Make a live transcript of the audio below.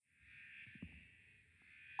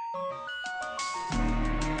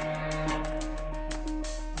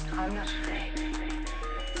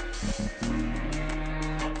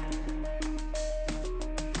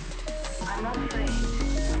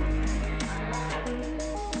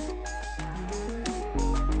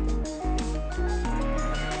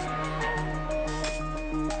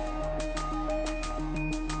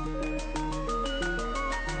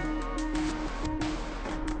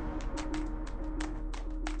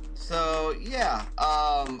So yeah,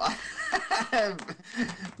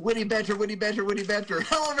 witty banter.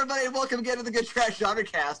 Hello, everybody, and welcome again to the Good Trash Genre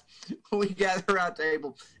Cast. We gather around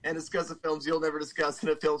table and discuss the films you'll never discuss in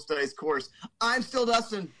a film studies course. I'm still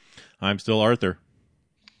Dustin. I'm still Arthur.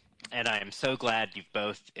 And I am so glad you've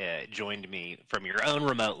both joined me from your own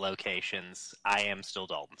remote locations. I am still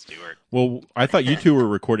Dalton Stewart. Well, I thought you two were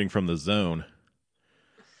recording from the zone.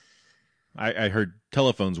 I heard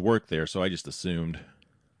telephones work there, so I just assumed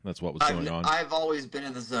that's what was going on. I've always been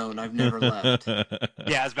in the zone. I've never left.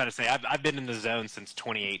 Yeah, I was about to say, I've been in the zone since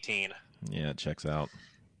 2018. Yeah, it checks out.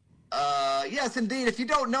 Yes, indeed. If you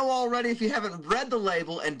don't know already, if you haven't read the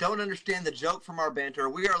label and don't understand the joke from our banter,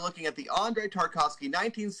 we are looking at the Andrei Tarkovsky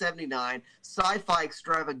 1979 sci-fi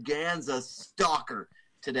extravaganza Stalker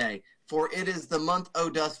today. For it is the month O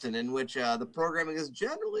Dustin, in which the programming is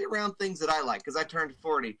generally around things that I like, because I turned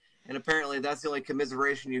 40, and apparently that's the only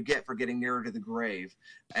commiseration you get for getting nearer to the grave.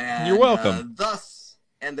 And, you're welcome.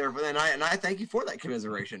 And I thank you for that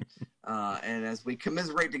commiseration. And as we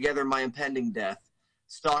commiserate together my impending death,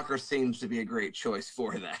 Stalker seems to be a great choice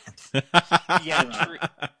for that. Yeah,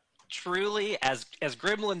 truly, as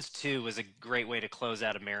Gremlins 2 was a great way to close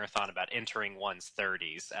out a marathon about entering one's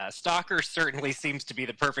 30s, Stalker certainly seems to be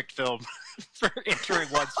the perfect film for entering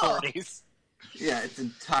one's 40s. Yeah, it's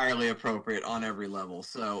entirely appropriate on every level.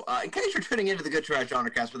 So, in case you're tuning into the Good Trash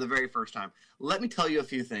Genre Cast for the very first time, let me tell you a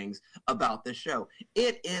few things about this show.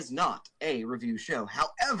 It is not a review show.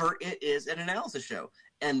 However, it is an analysis show.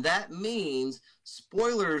 And that means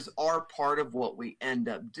spoilers are part of what we end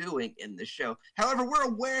up doing in the show. However, we're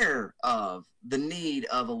aware of the need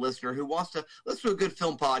of a listener who wants to listen to a good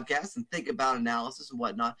film podcast and think about analysis and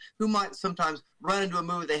whatnot, who might sometimes run into a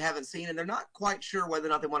movie they haven't seen and they're not quite sure whether or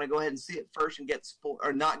not they want to go ahead and see it first and get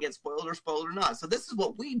or not get spoiled or not. So this is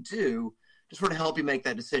what we do to sort of help you make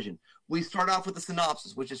that decision. We start off with a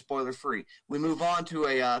synopsis, which is spoiler-free. We move on to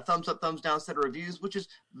a thumbs up, thumbs down set of reviews, which is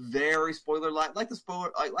very spoiler-like, like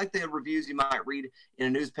the reviews you might read in a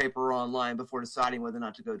newspaper or online before deciding whether or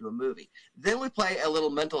not to go to a movie. Then we play a little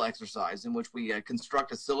mental exercise in which we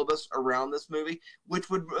construct a syllabus around this movie, which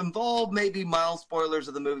would involve maybe mild spoilers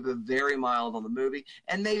of the movie, but very mild on the movie,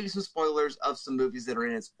 and maybe some spoilers of some movies that are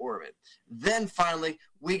in its orbit. Then finally,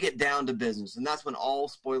 we get down to business, and that's when all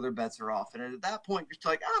spoiler bets are off. And at that point, you're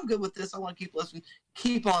still like, I'm good with this. I want to keep listening.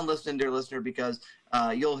 Keep on listening, dear listener, because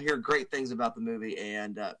you'll hear great things about the movie,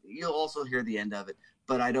 and you'll also hear the end of it.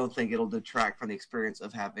 But I don't think it'll detract from the experience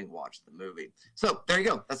of having watched the movie. So there you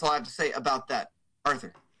go. That's all I have to say about that.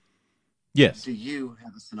 Arthur. Yes. Do you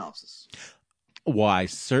have a synopsis? Why,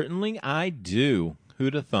 certainly I do.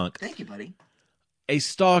 Who'd have thunk? Thank you, buddy. A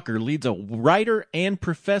stalker leads a writer and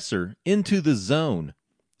professor into the zone,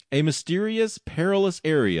 a mysterious, perilous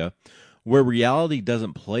area where reality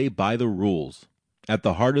doesn't play by the rules. At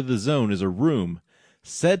the heart of the zone is a room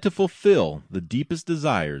said to fulfill the deepest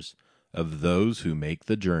desires of those who make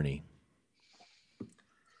the journey.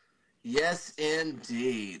 Yes,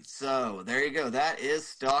 indeed. So there you go. That is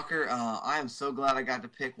Stalker. I am so glad I got to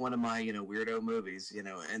pick one of my, weirdo movies,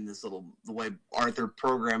 in this the way Arthur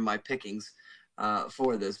programmed my pickings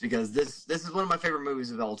for this, because this is one of my favorite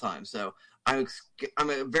movies of all time. So I'm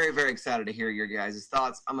very, very excited to hear your guys'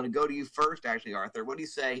 thoughts. I'm going to go to you first, actually, Arthur. What do you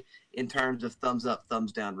say in terms of thumbs up,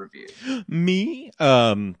 thumbs down review? Me?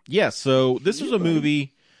 Yeah, so this is a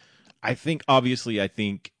movie, I think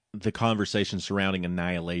the conversation surrounding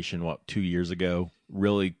Annihilation, 2 years ago,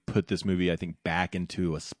 really put this movie, I think, back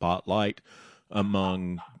into a spotlight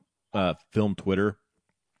among film Twitter.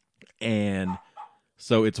 And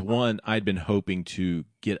so it's one I'd been hoping to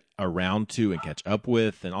get around to and catch up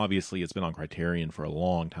with, and obviously it's been on Criterion for a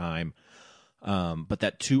long time. But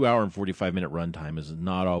that 2 hour and 45-minute runtime is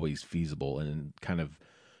not always feasible and kind of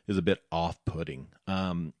is a bit off-putting.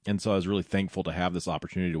 And so I was really thankful to have this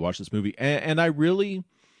opportunity to watch this movie. And I really,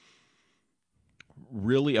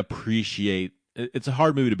 really appreciate it's a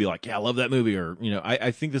hard movie to be like, yeah, I love that movie. Or, I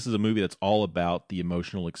think this is a movie that's all about the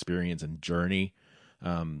emotional experience and journey.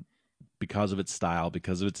 Because of its style,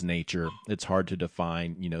 because of its nature, it's hard to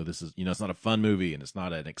define, this is, it's not a fun movie and it's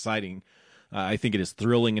not an exciting, I think it is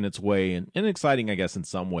thrilling in its way and exciting, I guess, in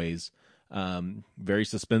some ways, very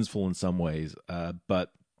suspenseful in some ways.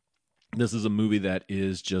 But this is a movie that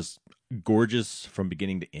is just gorgeous from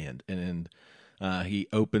beginning to end. And he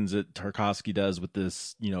opens it, Tarkovsky does, with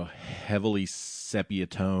this, heavily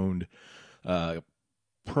sepia-toned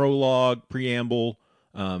preamble,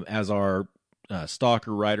 as our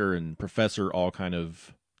stalker writer and professor all kind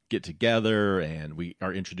of get together, and we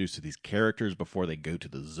are introduced to these characters before they go to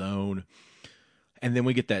the zone. And then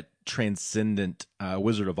we get that transcendent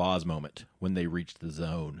Wizard of Oz moment when they reach the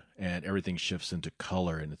zone and everything shifts into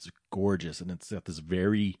color and it's gorgeous. And it's got this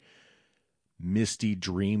very misty,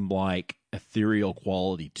 dreamlike, ethereal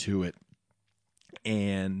quality to it.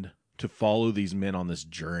 And to follow these men on this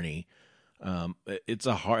journey, it's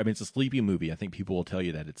a sleepy movie. I think people will tell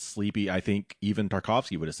you that it's sleepy. I think even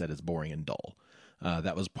Tarkovsky would have said it's boring and dull.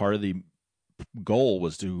 That was part of the goal,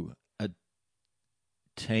 was to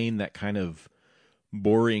attain that kind of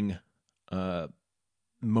boring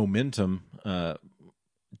momentum to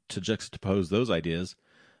juxtapose those ideas,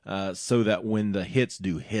 so that when the hits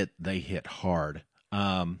do hit, they hit hard.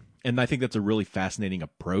 And I think that's a really fascinating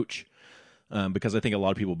approach, because I think a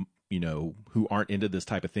lot of people, who aren't into this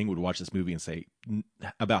type of thing would watch this movie and say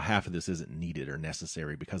about half of this isn't needed or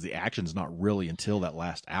necessary because the action's not really until that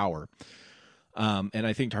last hour. And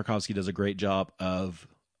I think Tarkovsky does a great job of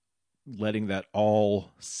letting that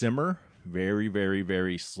all simmer very, very,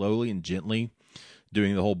 very slowly and gently,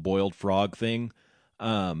 doing the whole boiled frog thing.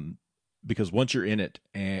 Because once you're in it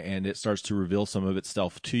and it starts to reveal some of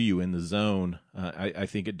itself to you in the zone, I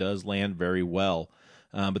think it does land very well.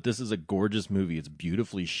 But this is a gorgeous movie. It's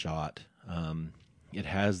beautifully shot. It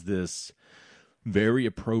has this very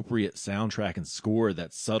appropriate soundtrack and score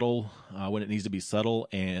that's subtle when it needs to be subtle,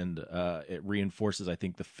 and it reinforces, I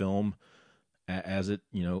think, the film as it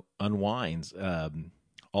unwinds.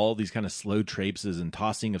 All these kind of slow traipses and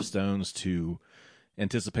tossing of stones to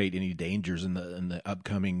anticipate any dangers in the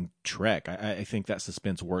upcoming trek. I think that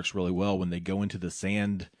suspense works really well when they go into the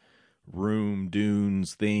sand room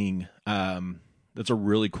dunes thing. That's a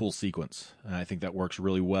really cool sequence. I think that works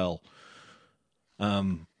really well.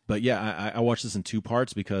 But yeah, I watched this in two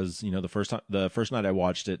parts because the first night I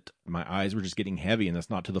watched it, my eyes were just getting heavy, and that's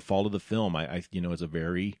not to the fault of the film. It's a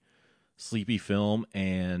very sleepy film,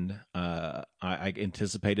 and I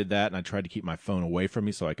anticipated that, and I tried to keep my phone away from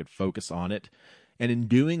me so I could focus on it. And in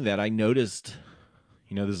doing that, I noticed,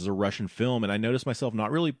 this is a Russian film, and I noticed myself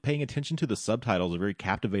not really paying attention to the subtitles. I was very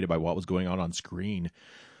captivated by what was going on screen,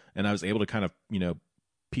 and I was able to kind of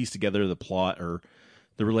piece together the plot or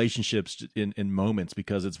the relationships in moments,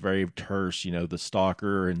 because it's very terse. The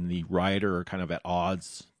stalker and the writer are kind of at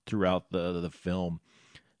odds throughout the film,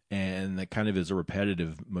 and that kind of is a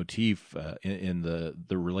repetitive motif in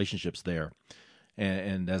the relationships there.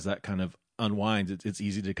 And as that kind of unwinds, it's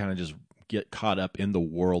easy to kind of just get caught up in the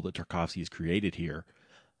world that Tarkovsky has created here.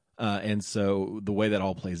 And so the way that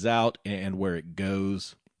all plays out and where it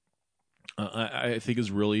goes, I think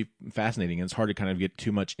is really fascinating. And it's hard to kind of get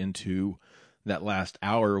too much into that last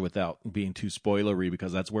hour without being too spoilery,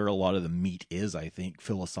 because that's where a lot of the meat is, I think,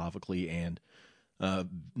 philosophically and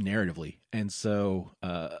narratively. And so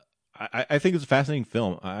I think it's a fascinating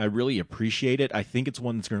film. I really appreciate it. I think it's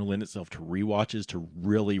one that's going to lend itself to rewatches, to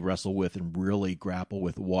really wrestle with and really grapple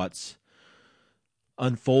with what's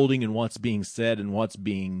unfolding and what's being said and what's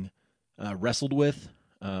being wrestled with.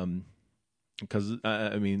 Because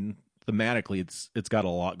thematically, it's got a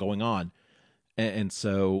lot going on. And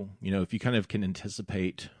so, if you kind of can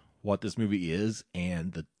anticipate what this movie is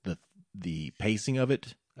and the pacing of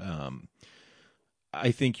it,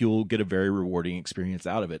 I think you'll get a very rewarding experience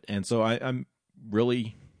out of it. And so I'm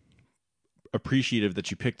really appreciative that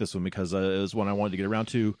you picked this one, because it was one I wanted to get around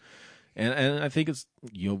to. And I think it's,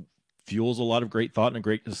 fuels a lot of great thought and a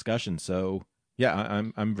great discussion. So yeah,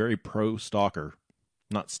 I'm very pro Stalker.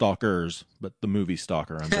 Not Stalkers, but the movie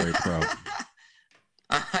Stalker. I'm very pro.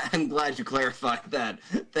 I'm glad you clarified that.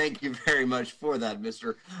 Thank you very much for that,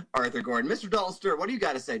 Mr. Arthur Gordon. Mr. Dalton Stewart, what do you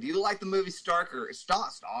got to say? Do you like the movie Stalker?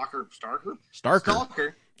 Stalker?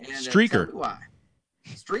 Stalker. And Streaker. Tell me why.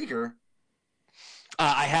 Streaker?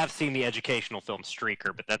 I have seen the educational film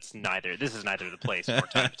Streaker, but this is neither the place or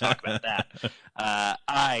time to talk about that.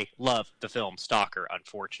 I love the film Stalker,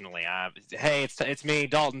 unfortunately. Hey, it's me,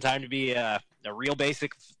 Dalton. Time to be a real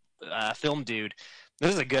basic film dude.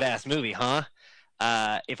 This is a good-ass movie, huh?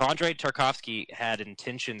 If Andrei Tarkovsky had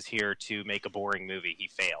intentions here to make a boring movie, he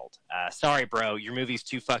failed. Sorry, bro, your movie's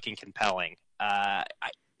too fucking compelling.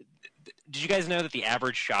 Did you guys know that the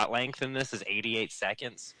average shot length in this is 88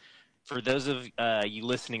 seconds? For those of you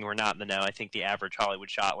listening who are not in the know, I think the average Hollywood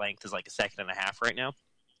shot length is like a second and a half right now.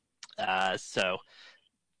 So,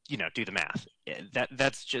 do the math.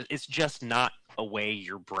 it's just not a way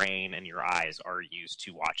your brain and your eyes are used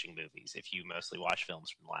to watching movies if you mostly watch films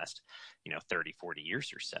from the last 30, 40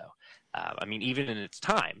 years or so. I mean, even in its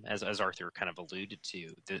time, as Arthur kind of alluded to,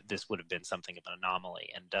 this would have been something of an anomaly.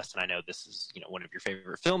 And Dustin, I know this is one of your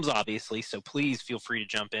favorite films, obviously, so please feel free to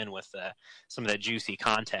jump in with some of that juicy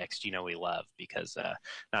context we love, because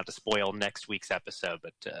not to spoil next week's episode,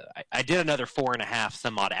 but I did another 4.5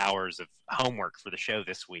 some odd hours of homework for the show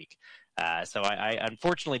this week. So I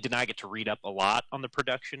unfortunately did not get to read up a lot on the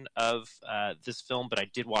production of this film, but I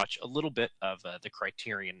did watch a little bit of the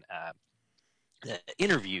Criterion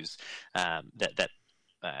interviews that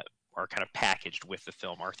are kind of packaged with the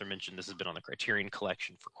film. Arthur mentioned this has been on the Criterion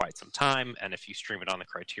Collection for quite some time, and if you stream it on the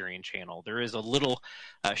Criterion channel, there is a little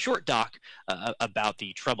short doc about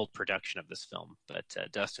the troubled production of this film. But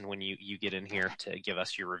Dustin, when you get in here to give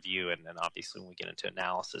us your review, and then obviously when we get into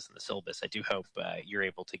analysis and the syllabus, I do hope you're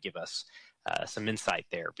able to give us some insight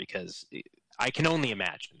there, because I can only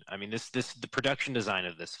imagine. I mean, the production design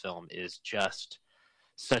of this film is just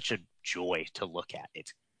such a joy to look at.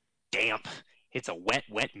 It's damp. It's a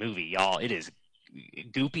wet movie, y'all. It is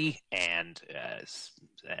goopy and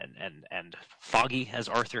foggy, as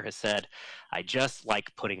Arthur has said. I just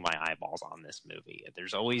like putting my eyeballs on this movie.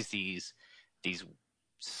 There's always these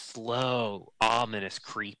slow, ominous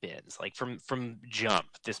creep-ins. Like from jump,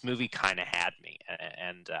 this movie kind of had me,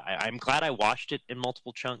 and I'm glad I watched it in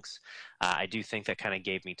multiple chunks. I do think that kind of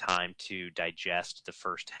gave me time to digest the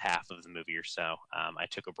first half of the movie or so. I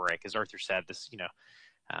took a break, as Arthur said. This,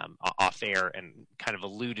 off air, and kind of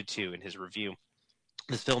alluded to in his review.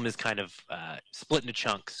 This film is kind of split into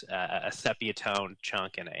chunks, a sepia tone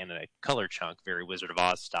chunk and a color chunk, very Wizard of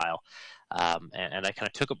Oz style. And I kind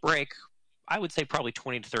of took a break, I would say probably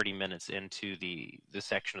 20 to 30 minutes into the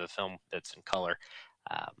section of the film that's in color.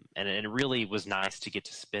 And it really was nice to get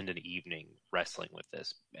to spend an evening wrestling with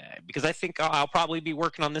this, because I think I'll probably be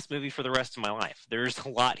working on this movie for the rest of my life. There's a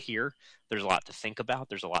lot here. There's a lot to think about.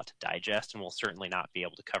 There's a lot to digest, and we'll certainly not be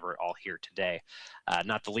able to cover it all here today.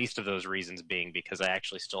 Not the least of those reasons being because I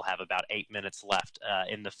actually still have about 8 minutes left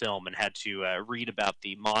in the film, and had to read about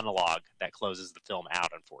the monologue that closes the film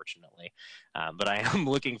out, unfortunately. But I am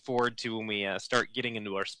looking forward to when we start getting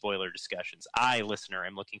into our spoiler discussions. I, listener,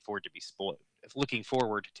 am looking forward to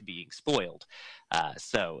being spoiled.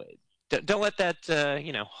 So don't let that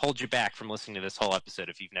hold you back from listening to this whole episode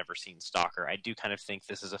if you've never seen Stalker. I do kind of think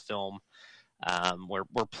this is a film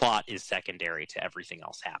where plot is secondary to everything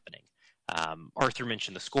else happening. Arthur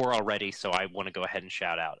mentioned the score already, so I want to go ahead and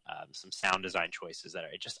shout out some sound design choices that are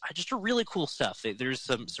just are really cool stuff. There's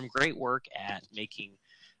some great work at making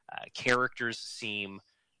characters seem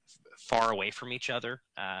far away from each other.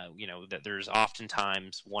 That there's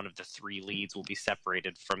oftentimes one of the three leads will be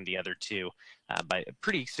separated from the other two by a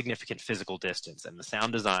pretty significant physical distance, and the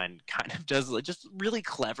sound design kind of does just really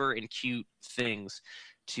clever and cute things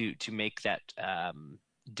to make that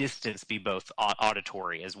distance be both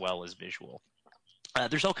auditory as well as visual.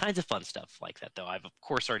 There's all kinds of fun stuff like that, though. I've, of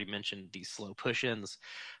course, already mentioned these slow push-ins,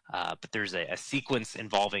 but there's a sequence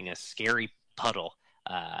involving a scary puddle,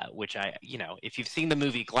 which if you've seen the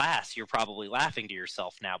movie Glass, you're probably laughing to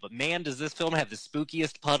yourself now. But man, does this film have the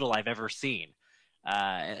spookiest puddle I've ever seen.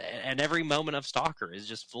 And every moment of Stalker is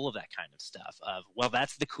just full of that kind of stuff. Well,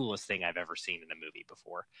 that's the coolest thing I've ever seen in a movie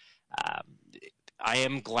before. I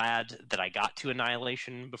am glad that I got to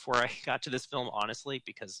Annihilation before I got to this film, honestly,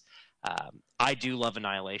 because I do love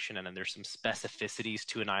Annihilation, and then there's some specificities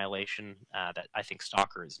to Annihilation that I think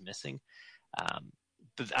Stalker is missing.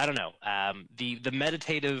 But I don't know. The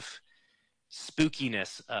meditative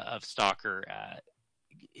spookiness of Stalker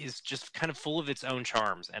is just kind of full of its own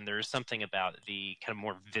charms, and there's something about the kind of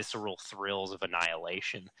more visceral thrills of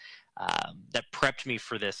Annihilation that prepped me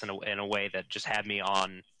for this in a way that just had me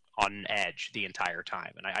on edge the entire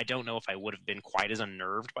time. And I don't know if I would have been quite as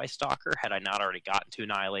unnerved by Stalker had I not already gotten to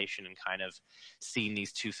Annihilation and kind of seen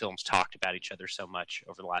these two films talked about each other so much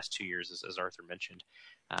over the last 2 years, as Arthur mentioned.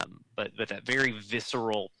 But that very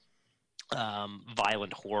visceral,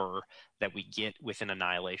 violent horror that we get within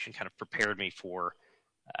Annihilation kind of prepared me for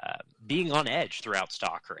being on edge throughout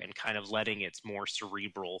Stalker, and kind of letting its more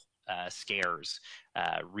cerebral scares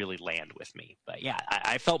really land with me. But yeah,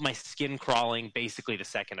 I felt my skin crawling basically the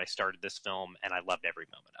second I started this film, and I loved every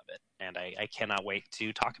moment of it. And I cannot wait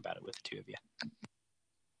to talk about it with the two of you.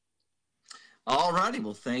 Alrighty,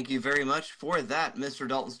 well, thank you very much for that, Mr.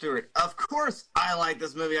 Dalton Stewart. Of course, I like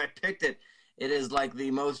this movie. I picked it. It is like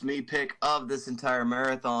the most me pick of this entire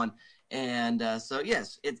marathon. And so,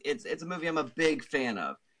 yes, it's a movie I'm a big fan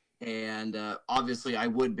of. And obviously, I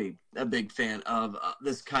would be a big fan of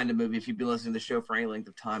this kind of movie if you've been listening to the show for any length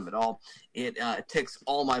of time at all. It ticks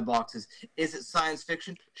all my boxes. Is it science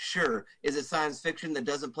fiction? Sure. Is it science fiction that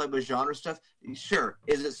doesn't play with genre stuff? Sure.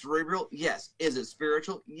 Is it cerebral? Yes. Is it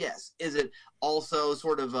spiritual? Yes. Is it also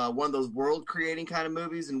sort of one of those world creating kind of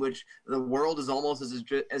movies in which the world is almost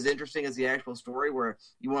as interesting as the actual story, where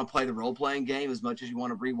you want to play the role playing game as much as you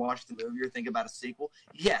want to rewatch the movie or think about a sequel?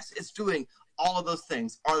 Yes, it's doing all of those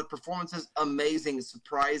things. Are the performances amazing,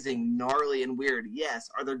 surprising, gnarly, and weird? Yes.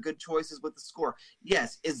 Are there good choices with the score?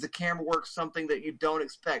 Yes. Is the camera work something that you don't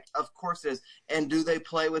expect? Of course it is. And do they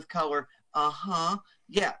play with color? Uh-huh.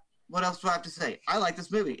 Yeah. What else do I have to say? I like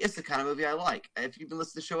this movie. It's the kind of movie I like. If you've been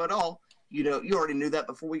listening to the show at all, you already knew that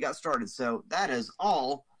before we got started. So that is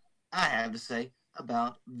all I have to say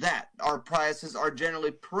about that. Our biases are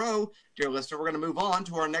generally pro, dear listener. We're going to move on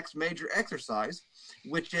to our next major exercise,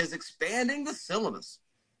 which is expanding the syllabus.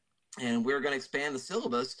 And we're going to expand the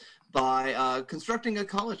syllabus by constructing a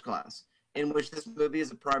college class in which this movie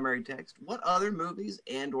is a primary text. What other movies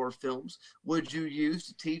and or films would you use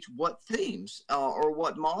to teach what themes or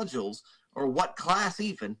what modules or what class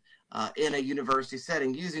even in a university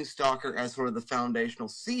setting, using Stalker as sort of the foundational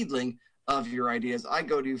seedling of your ideas? I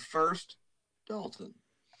go to you first, Dalton.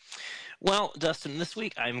 Well, Dustin, this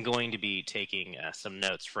week I'm going to be taking some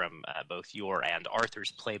notes from both your and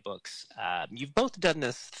Arthur's playbooks. You've both done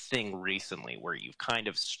this thing recently where you've kind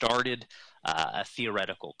of started a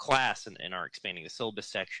theoretical class and are expanding the syllabus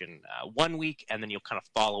section 1 week, and then you'll kind of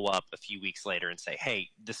follow up a few weeks later and say, hey,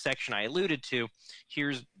 the section I alluded to,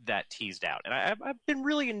 here's that teased out. And I've been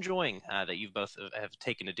really enjoying that you both have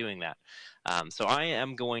taken to doing that. So I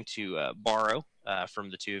am going to borrow from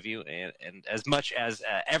the two of you, and as much as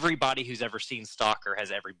everybody who's ever seen Stalker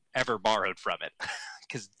has ever borrowed from it.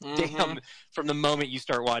 Because damn, from the moment you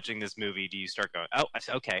start watching this movie, do you start going, oh,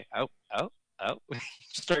 okay, oh. You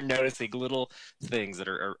start noticing little things that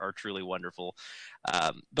are truly wonderful.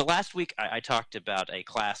 But last week I talked about a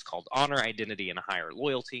class called Honor, Identity, and Higher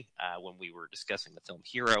Loyalty when we were discussing the film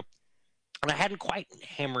Hero. And I hadn't quite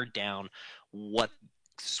hammered down what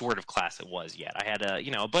sort of class it was yet. I had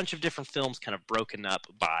a bunch of different films kind of broken up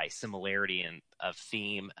by similarity and of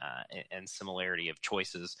theme and similarity of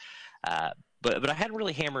choices, but I hadn't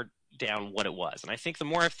really hammered down what it was. And I think the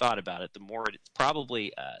more I've thought about it, the more it's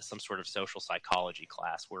probably some sort of social psychology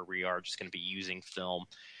class where we are just going to be using film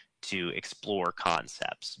to explore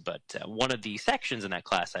concepts. But one of the sections in that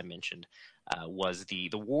class I mentioned was the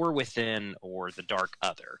war within, or the dark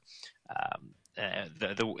other,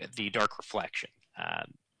 the dark reflection.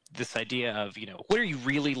 This idea of, what are you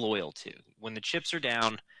really loyal to when the chips are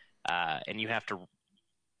down and you have to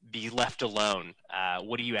be left alone?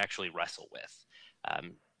 What do you actually wrestle with?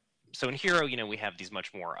 So in Hero, we have these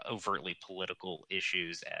much more overtly political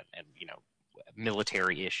issues and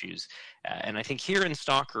military issues. And I think here in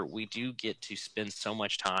Stalker, we do get to spend so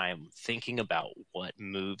much time thinking about what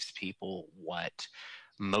moves people, what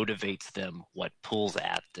motivates them, what pulls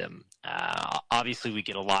at them. Obviously, we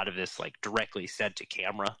get a lot of this directly said to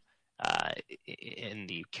camera in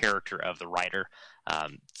the character of the writer.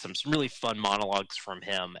 Some really fun monologues from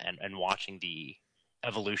him, and watching the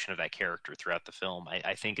evolution of that character throughout the film,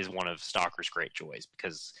 I think is one of Stalker's great joys,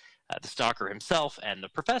 because the Stalker himself and the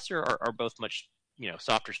Professor are both much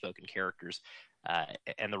softer spoken characters,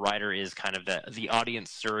 and the writer is kind of the audience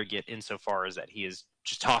surrogate insofar as that he is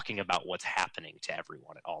just talking about what's happening to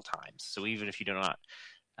everyone at all times. So even if you do not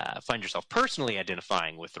find yourself personally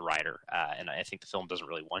identifying with the writer, and I think the film doesn't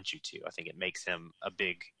really want you to, I think it makes him a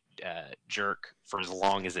big jerk for as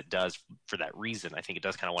long as it does for that reason. I think it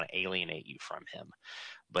does kind of want to alienate you from him.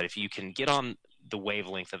 But if you can get on the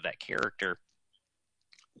wavelength of that character,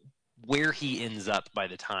 where he ends up by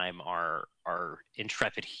the time our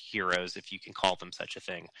intrepid heroes, if you can call them such a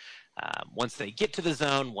thing, once they get to the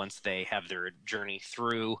zone, once they have their journey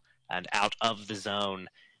through and out of the zone,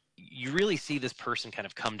 you really see this person kind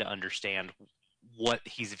of come to understand what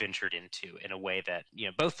he's ventured into in a way that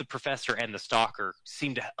both the Professor and the Stalker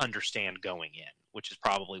seem to understand going in, which is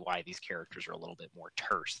probably why these characters are a little bit more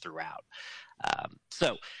terse throughout.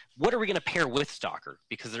 So what are we going to pair with Stalker?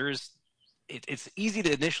 Because it's easy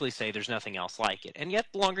to initially say there's nothing else like it, and yet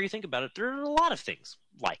the longer you think about it, there are a lot of things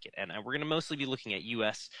like it. And we're going to mostly be looking at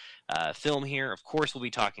U.S. Film here. Of course, we'll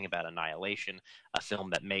be talking about Annihilation, a film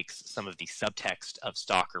that makes some of the subtext of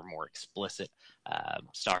Stalker more explicit.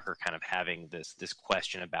 Stalker kind of having this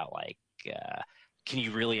question about can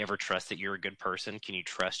you really ever trust that you're a good person? Can you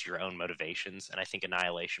trust your own motivations? And I think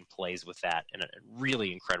Annihilation plays with that in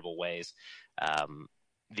really incredible ways.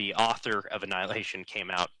 the author of Annihilation came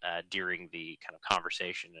out during the kind of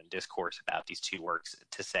conversation and discourse about these two works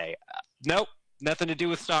to say, nope, nothing to do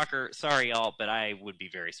with Stalker. Sorry, y'all, but I would be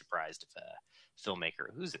very surprised if a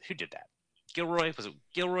filmmaker who did that. Gilroy, was it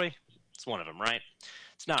Gilroy? It's one of them, right?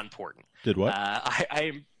 It's not important. Did what?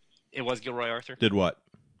 It was Gilroy Arthur. Did what?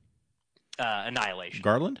 Annihilation.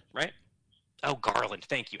 Garland? Right? Oh, Garland.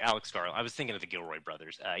 Thank you. Alex Garland. I was thinking of the Gilroy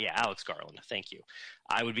brothers. Yeah, Alex Garland. Thank you.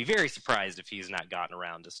 I would be very surprised if he's not gotten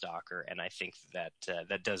around to Stalker, and I think that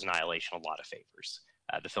that does Annihilation a lot of favors.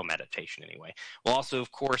 The film adaptation, anyway. Well, also,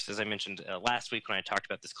 of course, as I mentioned last week when I talked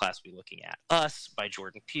about this class, we'll be looking at Us by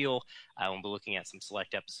Jordan Peele. We'll be looking at some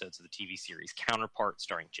select episodes of the TV series Counterpart,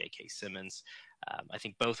 starring J.K. Simmons. I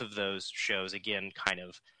think both of those shows, again, kind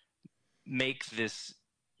of make this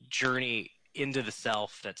journey into the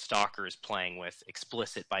self that Stalker is playing with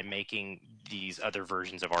explicit by making these other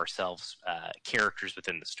versions of ourselves characters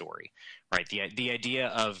within the story, right? The idea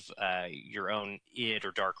of your own id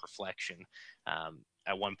or dark reflection.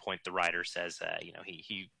 At one point, the writer says,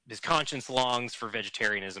 his conscience longs for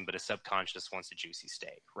vegetarianism, but his subconscious wants a juicy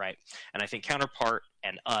steak, right? And I think Counterpart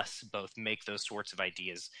and Us both make those sorts of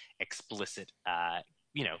ideas explicit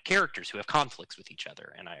characters who have conflicts with each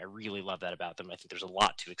other, and I really love that about them. I think there's a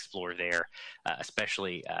lot to explore there,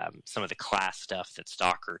 especially some of the class stuff that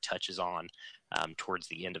Stalker touches on towards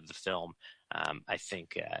the end of the film. I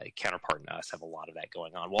think Counterpart and Us have a lot of that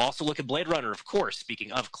going on. We'll also look at Blade Runner, of course,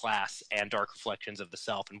 speaking of class and dark reflections of the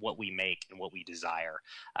self and what we make and what we desire.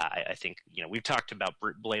 I think, we've talked about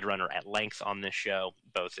Blade Runner at length on this show,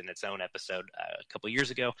 both in its own episode a couple of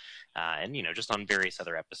years ago and, just on various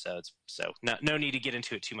other episodes. So no need to get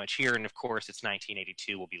into it too much here. And, of course, it's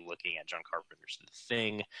 1982. We'll be looking at John Carpenter's The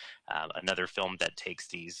Thing, another film that takes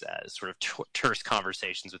these sort of terse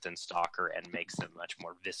conversations within Stalker and makes them much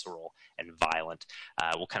more visceral and violent.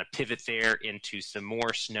 We'll kind of pivot there into some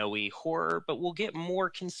more snowy horror, but we'll get more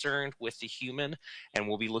concerned with the human, and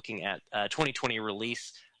we'll be looking at 2020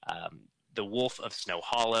 release, The Wolf of Snow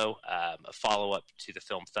Hollow, a follow-up to the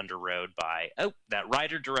film Thunder Road by that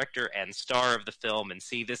writer, director, and star of the film. And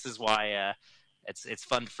see, this is why it's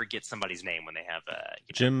fun to forget somebody's name when they have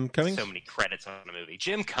Jim Cummings? So many credits on a movie.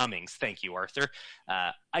 Jim Cummings, thank you, Arthur.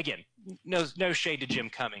 Again, no shade to Jim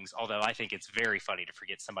Cummings, although I think it's very funny to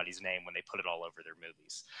forget somebody's name when they put it all over their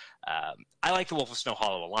movies. I like The Wolf of Snow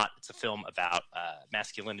Hollow a lot. It's a film about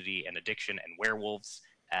masculinity and addiction and werewolves,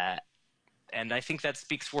 and I think that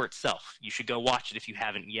speaks for itself. You should go watch it if you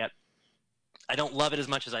haven't yet. I don't love it as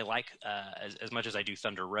much as I like, as much as I do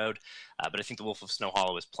Thunder Road, but I think The Wolf of Snow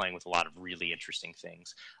Hollow is playing with a lot of really interesting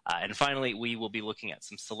things. And finally, we will be looking at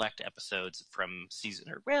some select episodes from scenes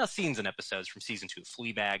and episodes from season 2 of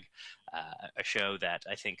Fleabag, a show that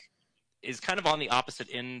I think is kind of on the opposite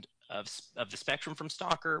end of the spectrum from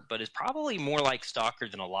Stalker, but is probably more like Stalker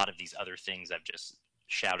than a lot of these other things I've just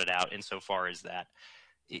shouted out, insofar as that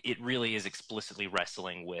it really is explicitly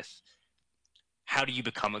wrestling with how do you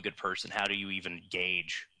become a good person? How do you even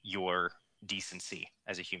gauge your decency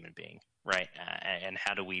as a human being, right? And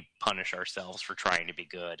how do we punish ourselves for trying to be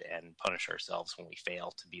good and punish ourselves when we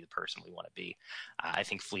fail to be the person we want to be? I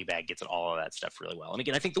think Fleabag gets at all of that stuff really well. And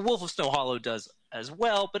again, I think The Wolf of Snow Hollow does as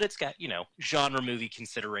well, but it's got, genre movie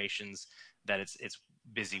considerations that it's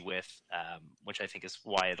busy with, which I think is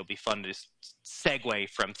why it'll be fun to segue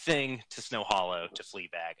from Thing to Snow Hollow to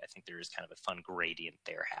Fleabag. I think there is kind of a fun gradient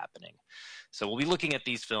there happening. So we'll be looking at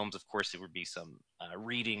these films. Of course, there would be some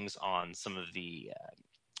readings on some of the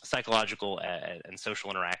psychological and social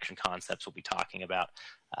interaction concepts we'll be talking about.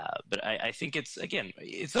 But I think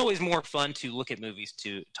it's always more fun to look at movies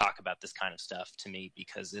to talk about this kind of stuff, to me,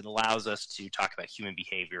 because it allows us to talk about human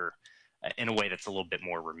behavior in a way that's a little bit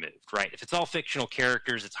more removed, right? If it's all fictional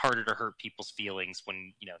characters, it's harder to hurt people's feelings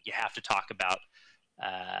when, you have to talk about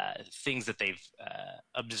things that they've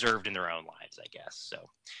observed in their own lives, I guess. So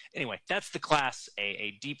anyway, that's the class,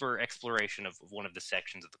 a deeper exploration of one of the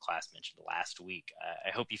sections of the class mentioned last week.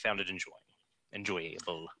 I hope you found it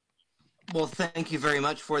enjoyable. Well, thank you very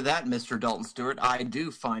much for that, Mr. Dalton Stewart. I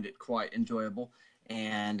do find it quite enjoyable,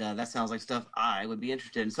 and that sounds like stuff I would be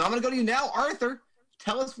interested in. So I'm going to go to you now, Arthur.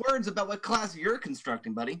 Tell us words about what class you're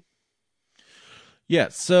constructing, buddy. Yeah,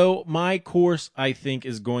 so my course, I think,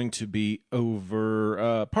 is going to be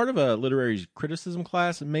over part of a literary criticism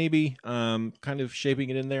class, maybe, kind of shaping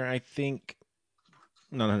it in there. I think,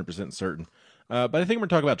 not 100% certain, but I think we're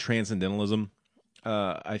talking about transcendentalism.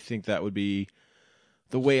 I think that would be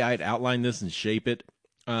the way I'd outline this and shape it.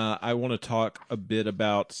 I want to talk a bit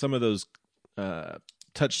about some of those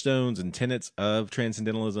touchstones and tenets of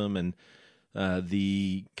transcendentalism and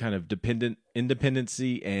the kind of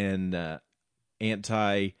independency and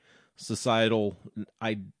anti societal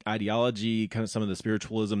ideology, kind of some of the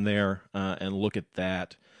spiritualism there, and look at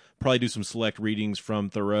that. Probably do some select readings from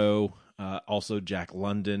Thoreau, also Jack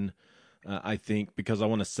London. I think because I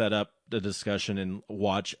want to set up the discussion and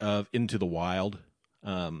watch of Into the Wild,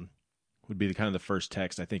 would be the kind of the first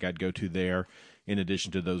text I think I'd go to there, in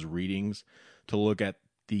addition to those readings, to look at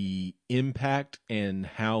the impact and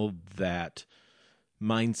how that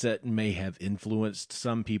mindset may have influenced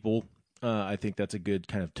some people. I think that's a good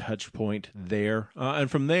kind of touch point there. And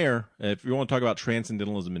from there, if you want to talk about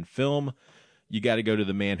transcendentalism in film, you got to go to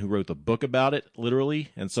the man who wrote the book about it, literally.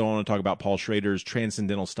 And so I want to talk about Paul Schrader's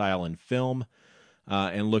Transcendental Style in Film,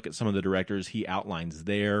 and look at some of the directors he outlines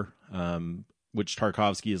there, which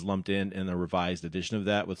Tarkovsky is lumped in a revised edition of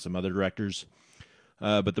that with some other directors.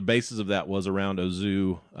 But the basis of that was around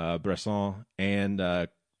Ozu, Bresson, and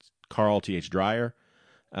Carl T.H. Dreyer.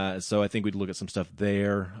 So I think we'd look at some stuff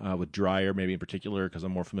there with Dreyer, maybe in particular, because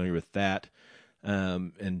I'm more familiar with that,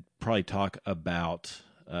 and probably talk about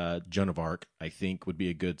Joan of Arc. I think would be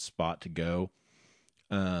a good spot to go.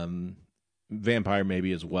 Vampire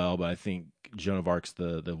maybe as well, but I think Joan of Arc's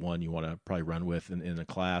the one you want to probably run with in the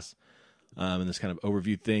class, in this kind of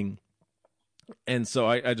overview thing. And so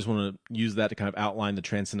I just want to use that to kind of outline the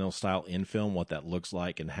transcendental style in film, what that looks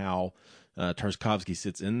like, and how Tarkovsky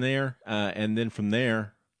sits in there. And then from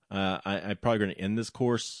there, I'm probably going to end this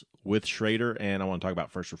course with Schrader, and I want to talk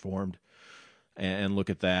about First Reformed and look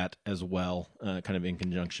at that as well, kind of in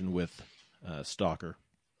conjunction with Stalker.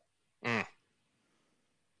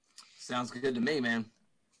 Sounds good to me, man.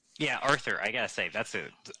 Yeah, Arthur, I gotta say, that's a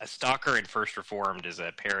Stalker and First Reformed is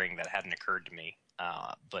a pairing that hadn't occurred to me.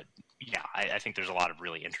 But yeah, I think there's a lot of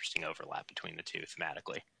really interesting overlap between the two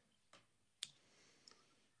thematically.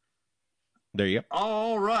 There you go.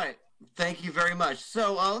 All right. Thank you very much.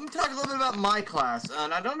 So let me talk a little bit about my class,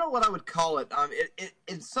 and I don't know what I would call it. It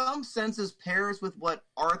in some senses pairs with what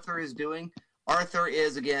Arthur is doing. Arthur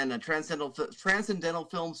is, again, a transcendental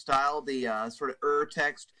film style, the sort of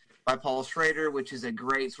text by Paul Schrader, which is a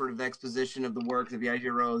great sort of exposition of the work of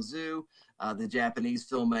Yajiro Ozu, the Japanese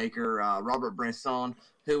filmmaker, Robert Bresson,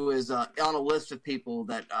 who is on a list of people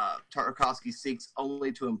that Tarkovsky seeks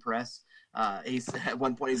only to impress. At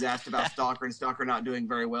one point he's asked about Stalker and Stalker not doing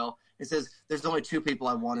very well. He says, there's only two people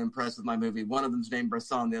I want to impress with my movie. One of them's named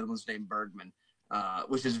Bresson, the other one's named Bergman,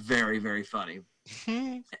 which is very, very funny.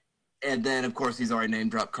 And then, of course, he's already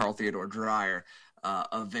name-dropped Carl Theodor Dreyer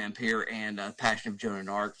of Vampire and Passion of Joan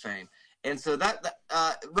of Arc fame. And so that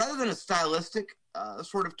rather than a stylistic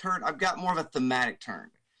sort of turn, I've got more of a thematic turn.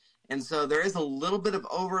 And so there is a little bit of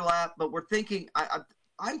overlap, but we're thinking,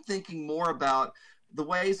 I'm thinking more about the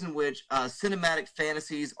ways in which cinematic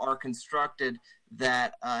fantasies are constructed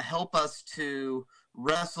that help us to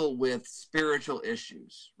wrestle with spiritual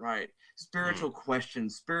issues, right? Spiritual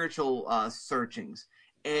questions, spiritual searchings.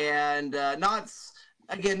 And not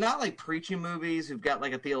like preaching movies who've got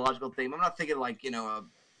like a theological theme. I'm not thinking like,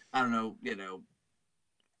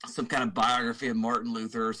 some kind of biography of Martin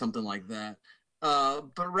Luther or something like that.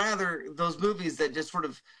 But rather those movies that just sort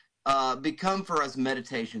of become for us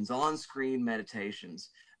meditations, on-screen meditations,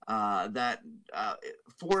 that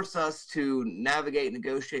force us to navigate and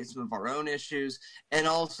negotiate some of our own issues, and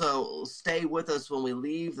also stay with us when we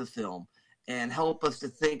leave the film and help us to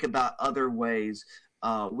think about other ways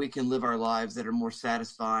we can live our lives that are more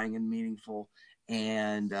satisfying and meaningful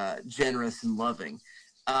and generous and loving.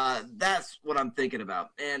 That's what I'm thinking about.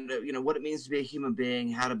 And, what it means to be a human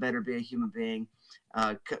being, how to better be a human being,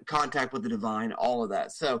 contact with the divine, all of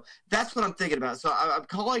that. So that's what I'm thinking about. So I'm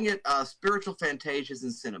calling it Spiritual Fantasias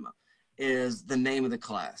in Cinema is the name of the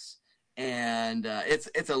class. And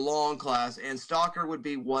it's a long class, and Stalker would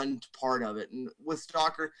be one part of it. And with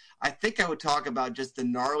Stalker, I think I would talk about just the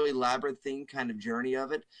gnarly labyrinthine kind of journey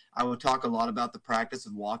of it. I would talk a lot about the practice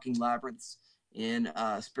of walking labyrinths in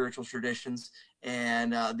spiritual traditions,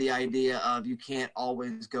 and the idea of you can't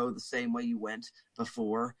always go the same way you went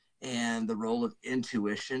before, and the role of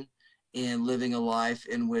intuition in living a life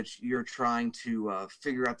in which you're trying to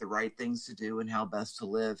figure out the right things to do and how best to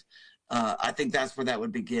live. I think that's where that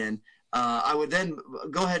would begin. I would then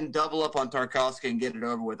go ahead and double up on Tarkovsky and get it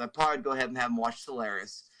over with. I'd probably go ahead and have him watch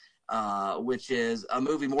Solaris, which is a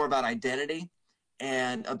movie more about identity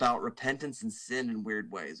and about repentance and sin in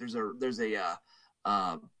weird ways. There's a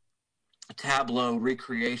tableau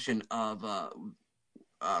recreation of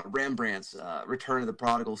Rembrandt's Return of the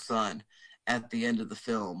Prodigal Son at the end of the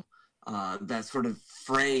film that sort of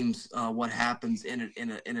frames what happens in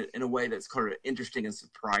a way that's kind of interesting and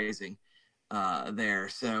surprising there.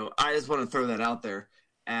 So I just want to throw that out there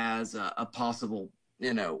as a possible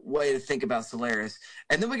way to think about Solaris.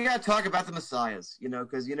 And then we got to talk about the Messiahs,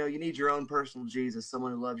 because, you need your own personal Jesus,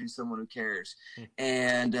 someone who loves you, someone who cares.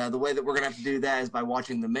 And the way that we're going to have to do that is by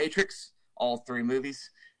watching The Matrix, all 3 movies.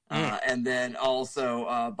 And then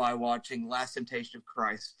also by watching Last Temptation of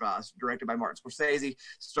Christ, directed by Martin Scorsese,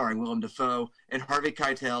 starring Willem Dafoe and Harvey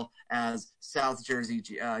Keitel as South Jersey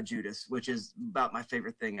Judas, which is about my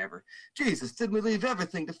favorite thing ever. Jesus, did we leave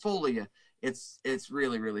everything to follow you? It's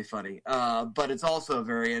really, really funny. But it's also a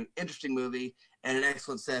very interesting movie and an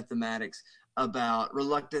excellent set of thematics about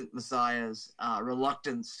reluctant messiahs,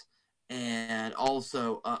 reluctance, and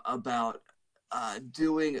also about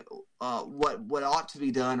doing what ought to be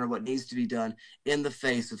done or what needs to be done in the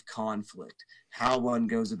face of conflict, how one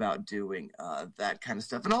goes about doing that kind of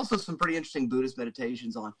stuff. And also some pretty interesting Buddhist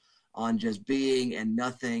meditations on just being and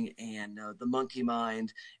nothing, and the monkey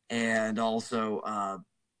mind, and also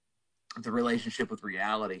the relationship with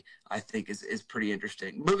reality, I think is pretty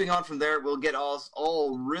interesting. Moving on from there, we'll get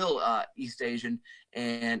all real East Asian,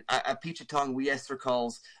 and Apichatong Wies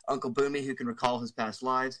recalls Uncle Boomy, who can recall his past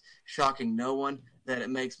lives, shocking no one that it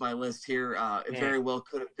makes my list here. It very well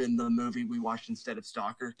could have been the movie we watched instead of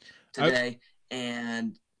Stalker today.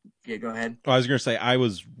 And yeah, go ahead. I was going to say, I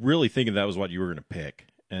was really thinking that was what you were going to pick,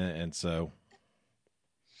 and so...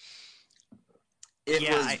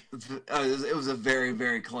 It was a very,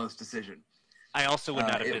 very close decision. I also would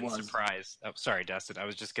not have been surprised. Oh, sorry, Dustin. I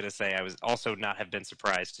was just going to say I was also not have been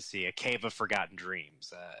surprised to see A Cave of Forgotten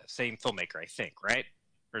Dreams. Same filmmaker, I think, right?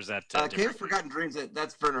 Or is that Cave of Forgotten Dreams?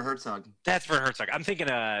 That's Werner Herzog. That's Werner Herzog. I'm thinking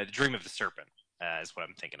Dream of the Serpent is what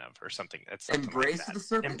I'm thinking of, or something. That's something Embrace like of the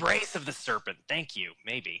Serpent. Embrace of the Serpent. Thank you.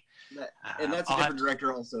 Maybe. And that's a different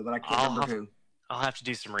director also, but I can't remember who. I'll have to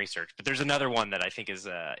do some research, but there's another one that I think is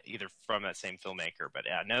either from that same filmmaker. But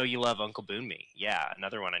I know you love Uncle Boonmee. Yeah,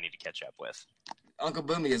 another one I need to catch up with. Uncle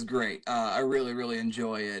Boonmee is great. I really, really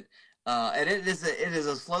enjoy it, and it is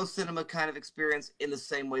a slow cinema kind of experience in the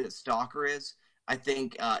same way that Stalker is. I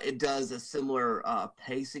think it does a similar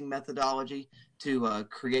pacing methodology to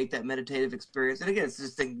create that meditative experience. And again, it's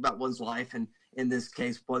just thinking about one's life, and in this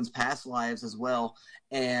case, one's past lives as well,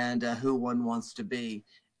 and who one wants to be.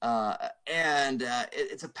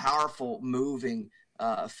 It's a powerful, moving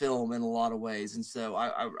film in a lot of ways, and so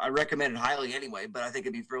I recommend it highly anyway, but I think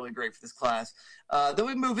it'd be really great for this class. Then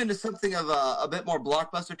we move into something of a bit more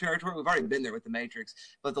blockbuster territory. We've already been there with The Matrix,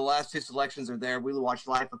 but the last 2 selections are there. We watched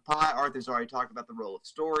Life of Pi. Arthur's already talked about the role of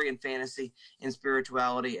story and fantasy and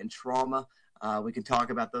spirituality and trauma. We can talk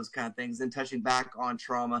about those kind of things. Then touching back on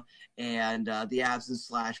trauma and the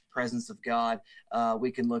absence/presence of God, we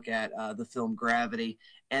can look at the film Gravity.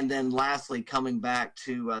 And then lastly, coming back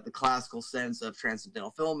to the classical sense of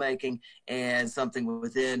transcendental filmmaking and something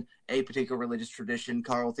within a particular religious tradition,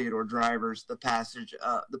 Carl Theodor Driver's The Passion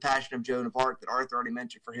of Joan of Arc that Arthur already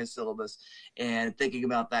mentioned for his syllabus, and thinking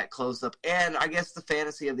about that close-up. And I guess the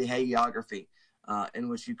fantasy of the hagiography, in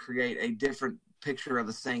which you create a different picture of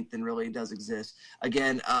a saint than really does exist.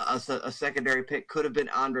 Again, a secondary pick could have been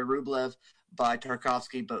Andrei Rublev by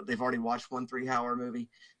Tarkovsky, but they've already watched one 3-hour movie.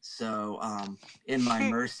 So in my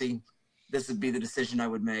mercy, this would be the decision I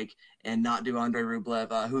would make and not do Andrei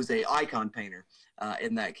Rublev, who's a icon painter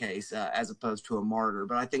in that case, as opposed to a martyr.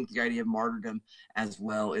 But I think the idea of martyrdom as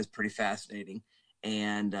well is pretty fascinating.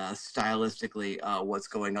 And stylistically, what's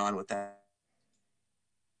going on with that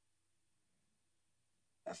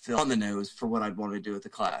film on the nose for what I'd want to do with the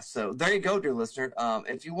class. So there you go, dear listener.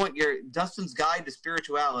 If you want your Dustin's Guide to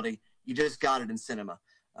Spirituality, you just got it in cinema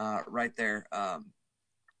right there.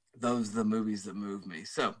 Those are the movies that move me.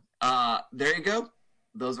 So there you go.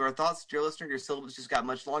 Those are our thoughts, dear listener. Your syllabus just got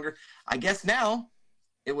much longer. I guess now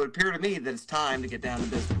it would appear to me that it's time to get down to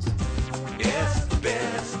business. It's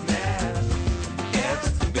business.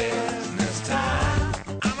 It's business time.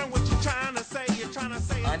 I know what you're trying to say. You're trying to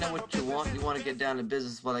say. I know what you want. You want to get down to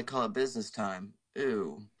business. What I call it business time.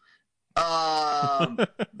 Ooh.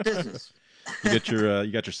 Business.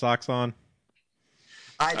 You got your socks on?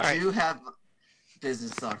 I do have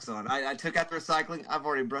business socks on. I took out the recycling. I've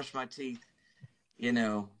already brushed my teeth. You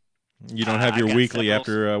know. You don't have your weekly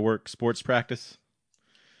after work sports practice?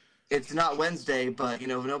 It's not Wednesday, but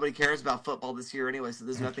nobody cares about football this year anyway, so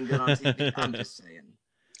there's nothing good on TV. I'm just saying.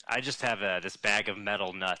 I just have this bag of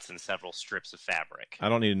metal nuts and several strips of fabric. I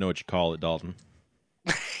don't need to know what you call it, Dalton.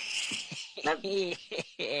 That's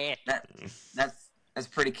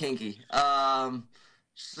pretty kinky.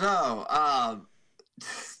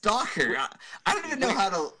 Stalker. I don't even know how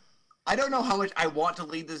to. I don't know how much I want to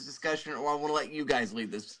lead this discussion, or I want to let you guys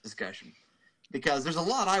lead this discussion, because there's a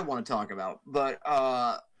lot I want to talk about. But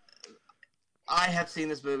I I have seen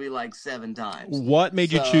this movie like 7 times. What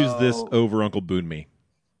made you choose this So, over Uncle Boone Me?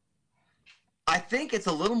 I think it's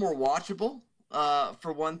a little more watchable,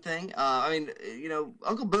 for one thing. I mean,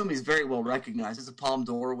 Uncle Boom is very well recognized. It's a Palme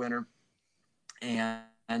d'Or winner, and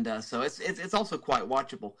so it's also quite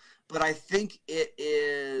watchable. But I think it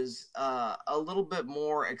is a little bit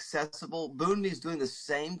more accessible. Boonmy's doing the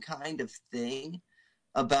same kind of thing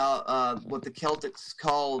about what the Celtics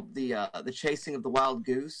call the chasing of the wild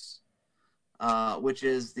goose, which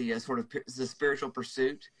is the sort of the spiritual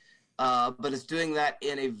pursuit. But it's doing that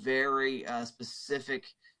in a very specific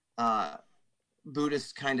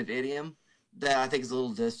Buddhist kind of idiom that I think is a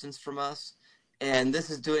little distance from us. And this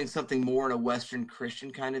is doing something more in a Western Christian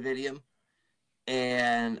kind of idiom.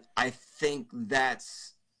 And I think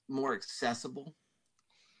that's more accessible,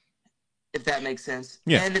 if that makes sense.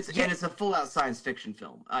 Yeah. And it's a full out science fiction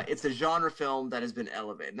film. It's a genre film that has been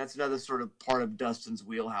elevated. And that's another sort of part of Dustin's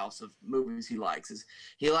wheelhouse of movies he likes. Is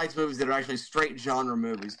he likes movies that are actually straight genre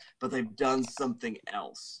movies, but they've done something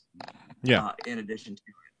else. Yeah. In addition to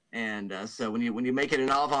it. And so when you make it an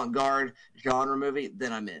avant garde genre movie,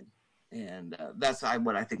 then I'm in. And that's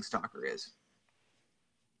what I think Stalker is.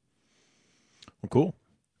 Well, cool.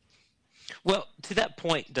 Well, to that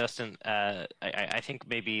point, Dustin, I think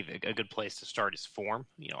maybe a good place to start is form.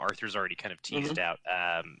 Arthur's already kind of teased out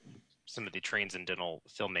some of the transcendental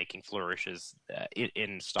filmmaking flourishes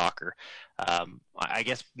in Stalker. I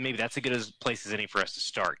guess maybe that's a good place as any for us to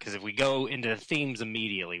start, because if we go into themes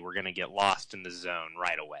immediately, we're going to get lost in the zone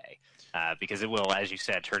right away. Because it will, as you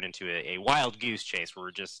said, turn into a wild goose chase where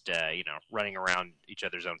we're just, running around each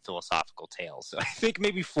other's own philosophical tales. So I think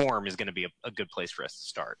maybe form is going to be a good place for us to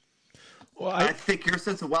start. Well, I think your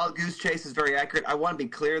sense of wild goose chase is very accurate. I want to be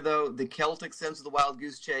clear, though. The Celtic sense of the wild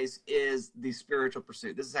goose chase is the spiritual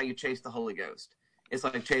pursuit. This is how you chase the Holy Ghost. It's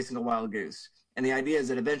like chasing a wild goose. And the idea is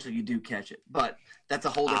that eventually you do catch it. But that's a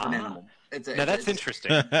whole different animal. That's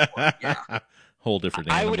interesting. Yeah. Whole different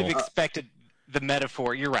animal. I would have expected the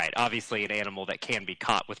metaphor. You're right. Obviously, an animal that can be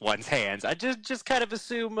caught with one's hands. I just kind of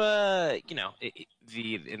assume, in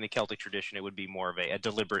the Celtic tradition, it would be more of a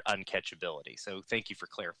deliberate uncatchability. So thank you for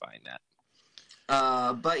clarifying that.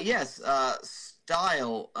 But yes,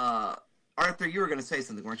 style. Arthur, you were going to say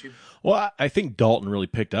something, weren't you? Well, I think Dalton really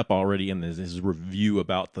picked up already in his review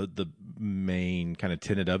about the main kind of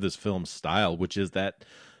tenet of this film's style, which is that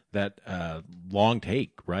long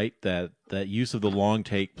take, right? That use of the long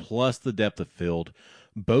take plus the depth of field,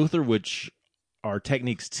 both of which are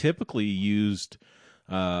techniques typically used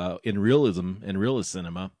in realism and realist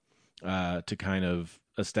cinema to kind of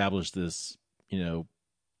establish this,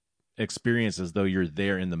 experience as though you're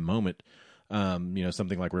there in the moment.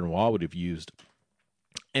 Something like Renoir would have used.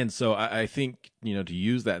 And so I think, to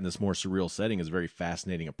use that in this more surreal setting is a very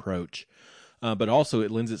fascinating approach. But also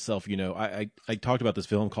it lends itself, I talked about this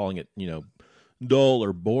film calling it, dull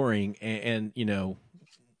or boring, and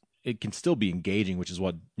it can still be engaging, which is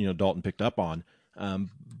what, Dalton picked up on.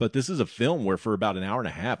 But this is a film where for about an hour and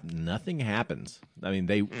a half, nothing happens. I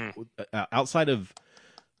mean, outside of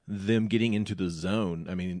them getting into the zone,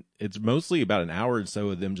 I mean, it's mostly about an hour or so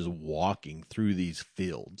of them just walking through these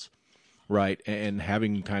fields, right? And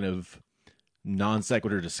having kind of non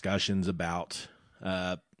sequitur discussions about,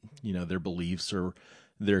 their beliefs or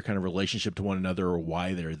their kind of relationship to one another or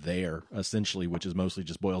why they're there, essentially, which is mostly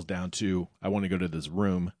just boils down to, I want to go to this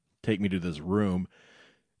room, take me to this room.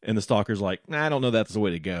 And the stalker's like, nah, I don't know that's the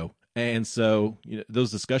way to go. And so,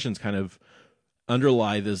 those discussions kind of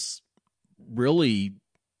underlie this really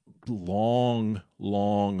long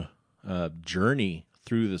journey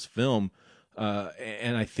through this film.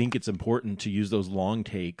 And I think it's important to use those long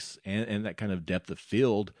takes and that kind of depth of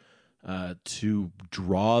field to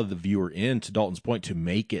draw the viewer in, to Dalton's point, to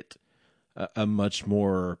make it a much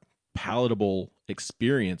more palatable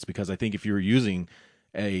experience. Because I think if you were using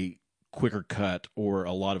a quicker cut or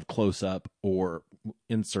a lot of close up or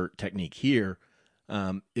insert technique here,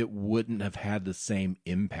 it wouldn't have had the same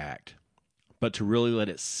impact. But to really let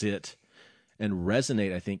it sit and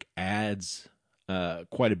resonate, I think adds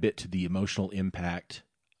quite a bit to the emotional impact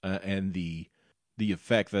and the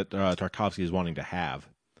effect that Tarkovsky is wanting to have.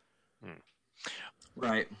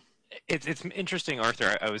 Right. It's interesting,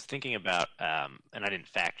 Arthur. I was thinking about, and I didn't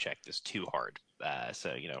fact check this too hard.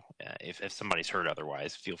 So if somebody's heard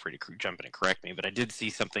otherwise, feel free to jump in and correct me. But I did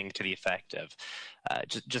see something to the effect of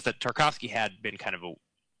just that Tarkovsky had been kind of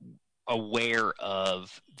aware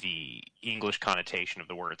of the English connotation of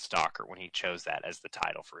the word stalker when he chose that as the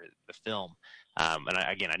title for the film. And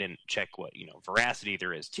I didn't check what veracity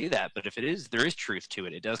there is to that, but if there is truth to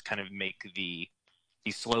it, it does kind of make the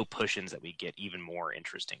these slow push-ins that we get even more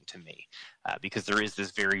interesting to me, because there is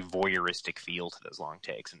this very voyeuristic feel to those long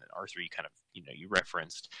takes. And Arthur, you kind of, you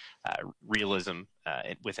referenced realism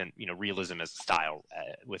within, realism as a style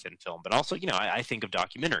within film, but also, I think of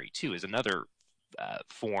documentary too as another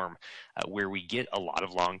form where we get a lot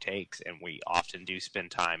of long takes, and we often do spend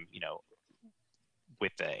time,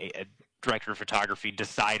 with a director of photography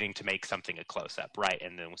deciding to make something a close-up, right?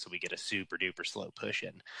 And then so we get a super duper slow push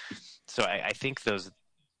in. So I think those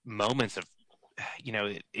moments of,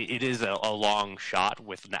 it is a long shot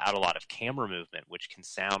without a lot of camera movement, which can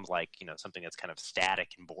sound like, something that's kind of static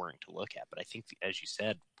and boring to look at. But I think, as you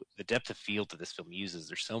said, the depth of field that this film uses,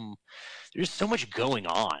 there's so much going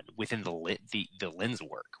on within the lens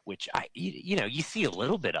work, which you see a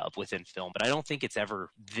little bit of within film, but I don't think it's ever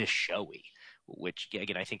this showy. Which,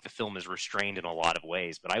 again, I think the film is restrained in a lot of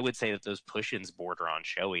ways, but I would say that those push-ins border on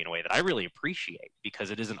showy in a way that I really appreciate, because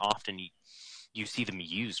it isn't often you see them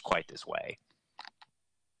used quite this way.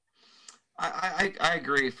 I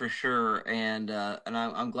agree for sure, and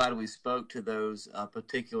I'm glad we spoke to those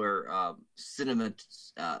particular cinema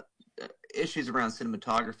issues around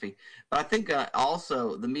cinematography. But I think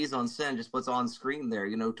also the mise en scène, just what's on screen there.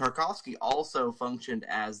 Tarkovsky also functioned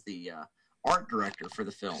as the art director for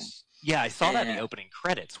the film. Yeah, I saw that in the opening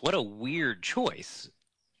credits. What a weird choice!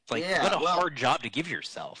 What a hard job to give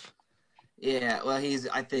yourself. Yeah, well, he's,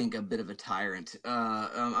 I think, a bit of a tyrant.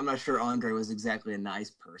 I'm not sure Andre was exactly a nice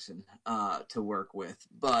person to work with,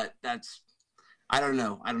 but I don't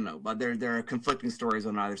know. But there are conflicting stories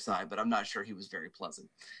on either side, but I'm not sure he was very pleasant.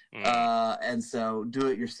 And so do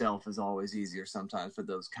it yourself is always easier sometimes for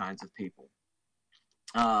those kinds of people.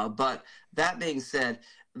 But that being said,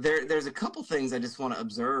 there's a couple things I just want to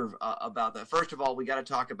observe about that. First of all, we got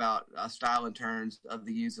to talk about style in terms of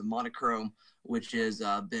the use of monochrome, which has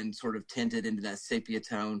been sort of tinted into that sepia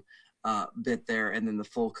tone bit there, and then the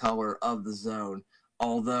full color of the zone,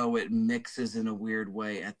 although it mixes in a weird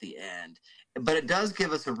way at the end. But it does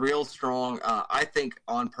give us a real strong, I think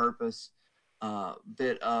on purpose,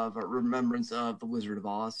 bit of a remembrance of The Wizard of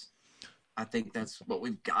Oz. I think that's what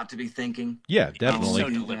we've got to be thinking. Yeah, definitely. So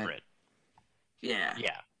deliberate. Yeah.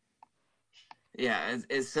 Yeah.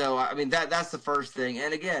 So I mean that's the first thing,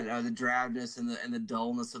 and again the drabness and the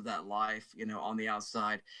dullness of that life, on the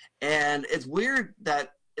outside, and it's weird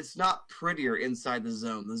that it's not prettier inside the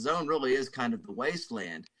zone. The zone really is kind of the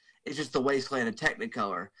wasteland. It's just the wasteland in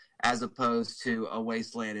Technicolor as opposed to a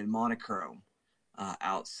wasteland in monochrome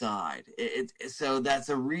outside. So that's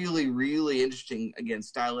a really, really interesting, again,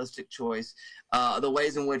 stylistic choice. The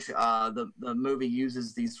ways in which the movie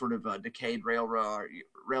uses these sort of decayed rail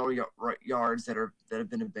yards that have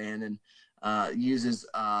been abandoned, uses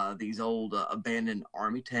these old abandoned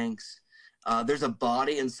army tanks. There's a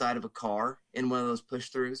body inside of a car in one of those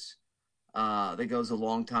push-throughs that goes a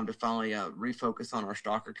long time to finally refocus on our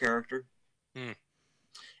stalker character.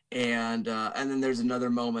 And then there's another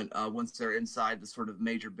moment once they're inside the sort of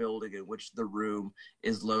major building in which the room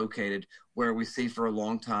is located, where we see for a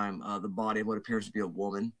long time the body of what appears to be a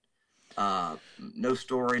woman. No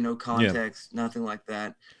story, no context, nothing like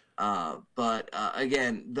that. But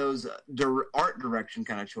again, those art direction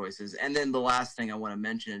kind of choices. And then the last thing I want to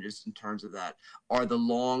mention, just in terms of that, are the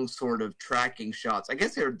long sort of tracking shots. I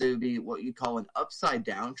guess there would be what you call an upside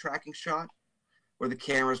down tracking shot, where the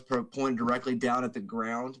camera's pointed directly down at the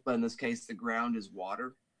ground, but in this case, the ground is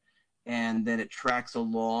water. And then it tracks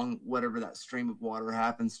along whatever that stream of water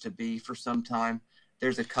happens to be for some time.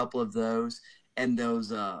 There's a couple of those, and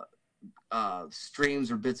those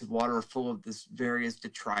streams or bits of water are full of this various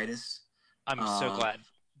detritus. I'm so glad,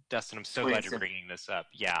 Dustin, I'm so glad you're bringing this up.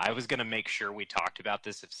 Yeah, I was going to make sure we talked about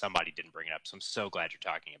this if somebody didn't bring it up, so I'm so glad you're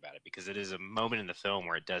talking about it, because it is a moment in the film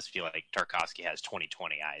where it does feel like Tarkovsky has 20/20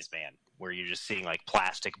 eyes, man, where you're just seeing like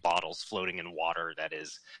plastic bottles floating in water that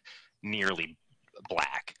is nearly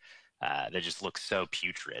black, that just looks so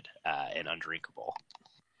putrid and undrinkable.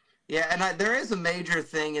 Yeah, and there is a major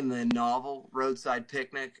thing in the novel Roadside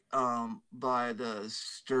Picnic by the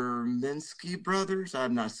Sturminski brothers.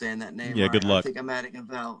 I'm not saying that name right. Good luck. I think I'm adding a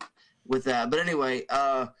vowel with that. But anyway,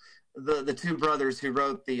 the two brothers who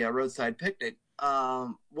wrote the Roadside Picnic,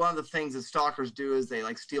 one of the things that stalkers do is they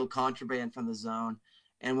like steal contraband from the zone.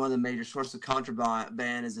 And one of the major sources of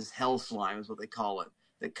contraband is this hell slime, is what they call it,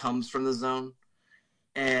 that comes from the zone.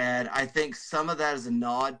 And I think some of that is a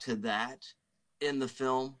nod to that in the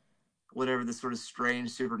film. Whatever the sort of strange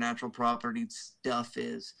supernatural property stuff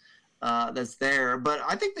is that's there. But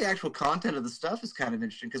I think the actual content of the stuff is kind of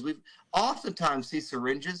interesting, because we oftentimes see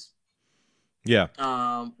syringes. Yeah.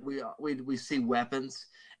 We see weapons.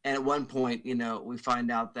 And at one point, we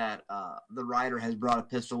find out that the writer has brought a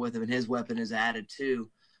pistol with him, and his weapon is added to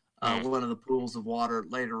one of the pools of water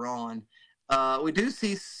later on. We do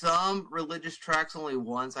see some religious tracks only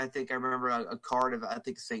once. I think I remember a card of, I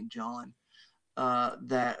think, St. John,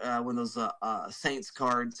 that one of those saints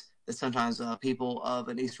cards that sometimes people of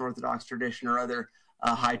an Eastern Orthodox tradition or other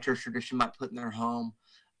high church tradition might put in their home.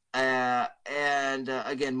 And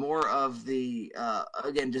again, more of the,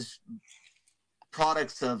 again, just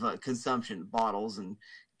products of consumption, bottles and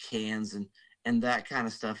cans and that kind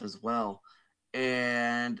of stuff as well.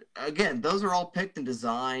 And again, those are all picked and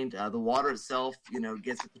designed. The water itself,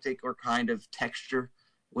 gets a particular kind of texture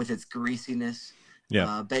with its greasiness.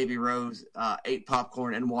 Yeah. Baby Rose ate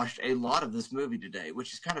popcorn and watched a lot of this movie today,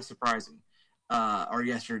 which is kind of surprising, or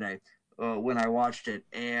yesterday when I watched it.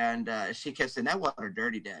 And she kept saying, "That water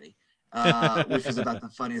dirty, Daddy," which was about the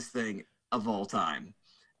funniest thing of all time.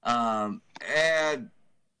 And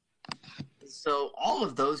so all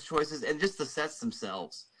of those choices and just the sets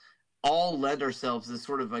themselves all lend ourselves to this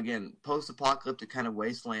sort of, again, post-apocalyptic kind of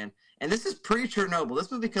wasteland. And this is pre-Chernobyl. This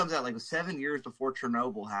movie comes out like 7 years before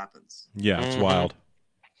Chernobyl happens. Yeah, it's wild.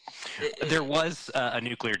 There was a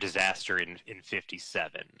nuclear disaster in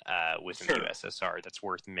 57 within Sure. the USSR that's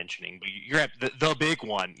worth mentioning. But you're at the big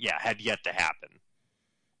one, had yet to happen.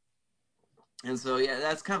 And so, yeah,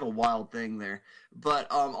 that's kind of a wild thing there. But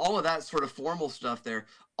all of that sort of formal stuff there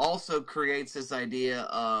also creates this idea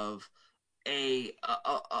of a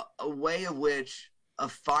way of which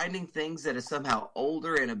of finding things that is somehow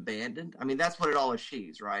older and abandoned. I mean, that's what it all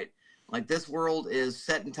achieves, right? Like, this world is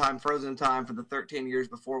set in time, frozen in time for the 13 years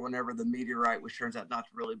before whenever the meteorite, which turns out not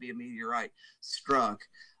to really be a meteorite, struck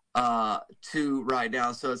to right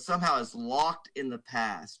now. So it somehow is locked in the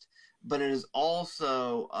past, but it is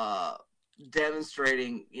also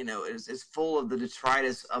demonstrating, is full of the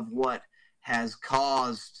detritus of what has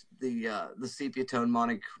caused the sepia tone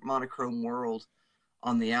monochrome world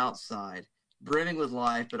on the outside, brimming with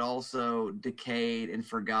life, but also decayed and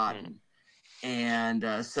forgotten. And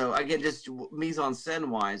so again, just mise-en-scène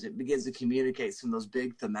wise, it begins to communicate some of those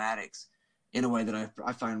big thematics in a way that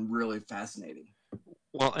I find really fascinating.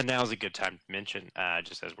 Well, and now's a good time to mention,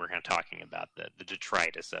 just as we're kind of talking about the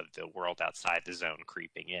detritus of the world outside the zone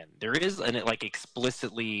creeping in, there is an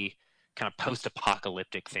explicitly kind of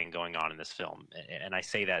post-apocalyptic thing going on in this film, and I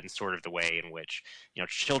say that in sort of the way in which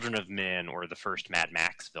Children of Men or the first Mad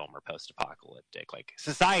Max film are post-apocalyptic. Like,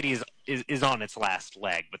 society is on its last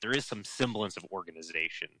leg, but there is some semblance of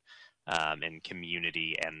organization and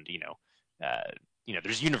community, and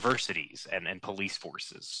there's universities and police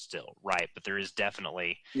forces still, right? But there is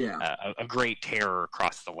definitely a great terror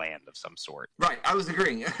across the land of some sort. Right, I was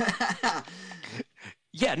agreeing.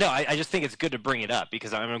 Yeah, no, I just think it's good to bring it up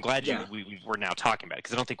because I'm glad we're now talking about it,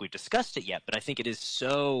 because I don't think we've discussed it yet, but I think it is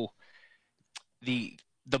so the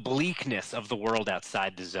bleakness of the world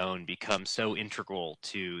outside the zone becomes so integral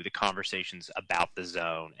to the conversations about the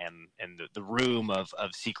zone and the room of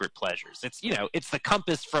secret pleasures. It's it's the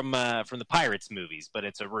compass from the Pirates movies, but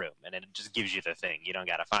it's a room, and it just gives you the thing. You don't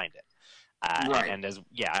got to find it. Right. And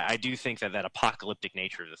I do think that apocalyptic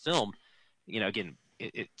nature of the film, again,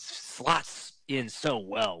 it slots in so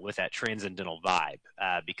well with that transcendental vibe,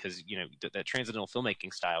 because that transcendental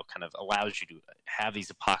filmmaking style kind of allows you to have these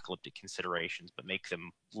apocalyptic considerations, but make them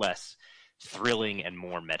less thrilling and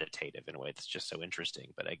more meditative in a way that's just so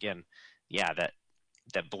interesting. But again, that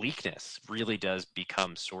bleakness really does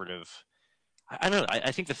become sort of, I don't know.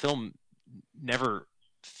 I think the film never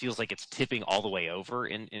feels like it's tipping all the way over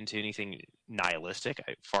into anything nihilistic.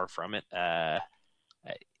 Far from it.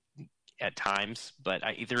 At times, but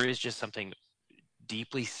there is just something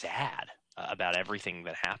deeply sad about everything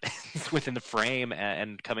that happens within the frame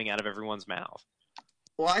and coming out of everyone's mouth.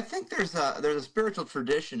 Well, I think there's a spiritual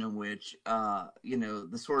tradition in which the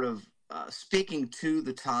sort of speaking to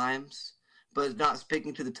the times, but not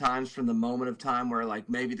speaking to the times from the moment of time where, like,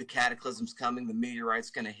 maybe the cataclysm's coming, the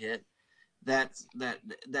meteorite's going to hit. That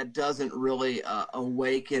doesn't really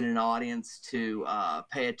awaken an audience to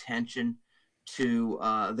pay attention to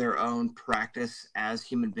their own practice as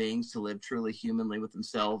human beings, to live truly humanly with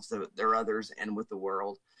themselves, their others, and with the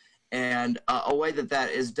world. And a way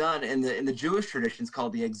that is done in the Jewish tradition is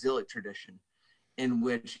called the exilic tradition, in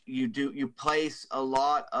which you place a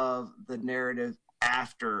lot of the narrative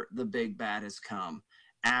after the big bad has come,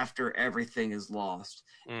 after everything is lost.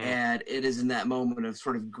 And it is in that moment of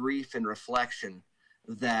sort of grief and reflection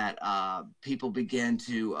that people begin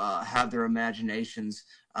to have their imaginations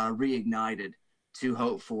reignited to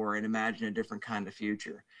hope for and imagine a different kind of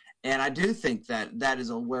future. And I do think that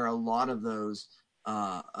is where a lot of those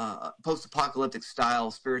post-apocalyptic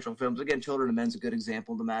style spiritual films. Again, Children of Men's a good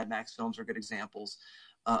example. The Mad Max films are good examples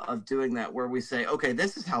of doing that, where we say, okay,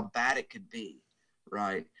 this is how bad it could be,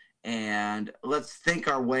 right? And let's think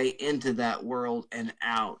our way into that world and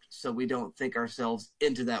out, so we don't think ourselves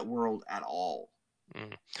into that world at all.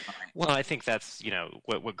 Mm. Well, I think that's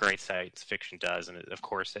what great science fiction does, and of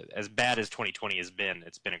course, as bad as 2020 has been,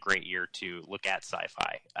 it's been a great year to look at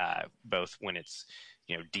sci-fi, both when it's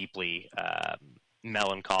deeply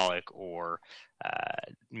melancholic or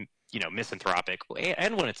misanthropic,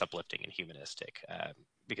 and when it's uplifting and humanistic.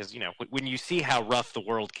 Because when you see how rough the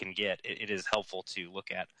world can get, it is helpful to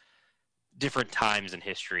look at different times in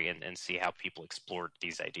history and see how people explored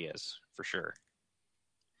these ideas, for sure.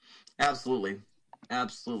 Absolutely.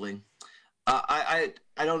 Absolutely. I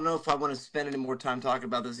don't know if I want to spend any more time talking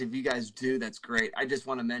about this. If you guys do, that's great. I just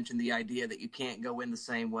want to mention the idea that you can't go in the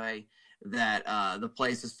same way, that the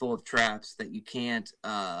place is full of traps, that you can't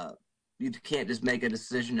just make a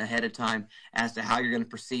decision ahead of time as to how you're going to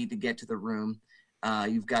proceed to get to the room.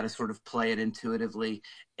 You've got to sort of play it intuitively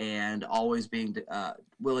and always being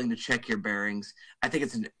willing to check your bearings. I think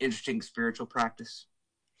it's an interesting spiritual practice.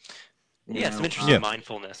 Some interesting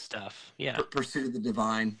mindfulness stuff. Pursue the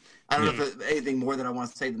divine. I don't know if there's anything more that I want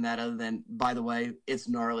to say than that, other than, by the way, it's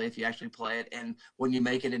gnarly if you actually play it. And when you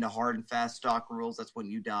make it into hard and fast stock rules, that's when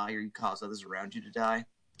you die or you cause others around you to die.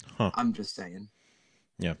 Huh. I'm just saying.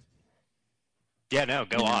 Yeah. Yeah, no,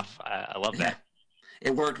 go off. I love that.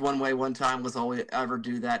 It worked one way one time. Let's always ever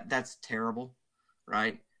do that. That's terrible,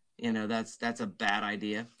 right? That's a bad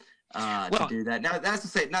idea to do that. Now, that's to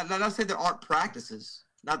say, not to say there aren't practices.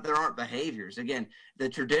 Not there aren't behaviors. Again, the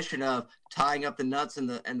tradition of tying up the nuts and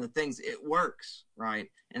the things, it works, right?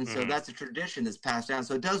 And so that's a tradition that's passed down.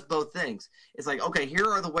 So it does both things. It's like, okay, here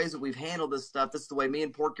are the ways that we've handled this stuff. This is the way me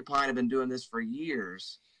and Porcupine have been doing this for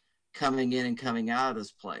years, coming in and coming out of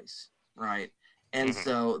this place, right? And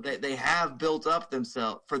so they have built up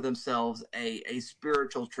for themselves a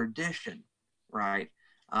spiritual tradition, right?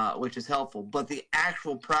 Which is helpful. But the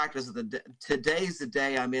actual practice of today's the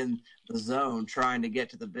day I'm in the zone trying to get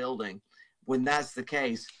to the building. When that's the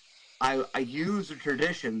case, I use the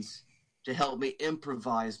traditions to help me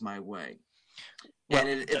improvise my way. Well, and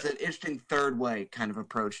it's an interesting third way kind of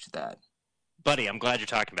approach to that. Buddy, I'm glad you're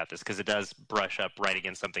talking about this because it does brush up right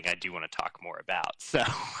against something I do want to talk more about. So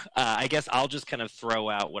I guess I'll just kind of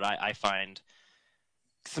throw out what I find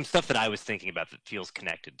some stuff that I was thinking about that feels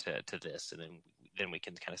connected to this, and then we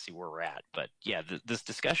can kind of see where we're at. But yeah, this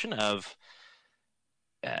discussion of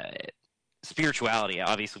spirituality,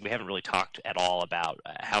 obviously we haven't really talked at all about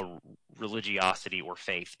how religiosity or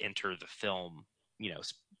faith enter the film,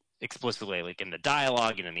 explicitly, like in the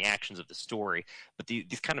dialogue and in the actions of the story. But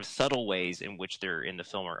these kind of subtle ways in which they're in the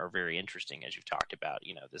film are very interesting, as you've talked about.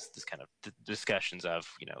 This kind of discussions of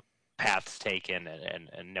paths taken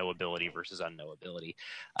and knowability versus unknowability,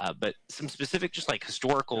 but some specific, just like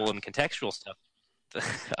historical and contextual stuff.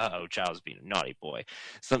 Child's being a naughty boy.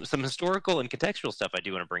 Some historical and contextual stuff I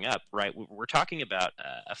do want to bring up. Right, we're talking about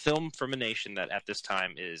a film from a nation that at this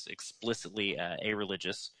time is explicitly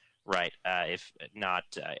a-religious. Right, if not,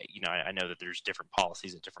 I know that there's different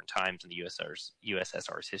policies at different times in the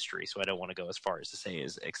USSR's history, so I don't want to go as far as to say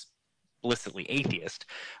is explicitly atheist.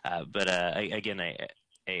 But again,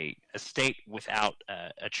 a state without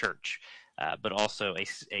a church. But also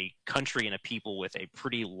a country and a people with a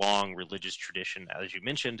pretty long religious tradition, as you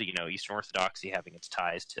mentioned. Eastern Orthodoxy having its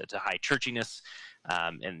ties to high churchiness,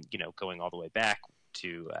 and going all the way back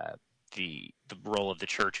to the role of the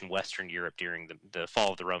church in Western Europe during the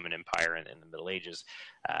fall of the Roman Empire and in the Middle Ages.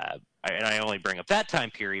 And I only bring up that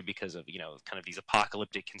time period because of kind of these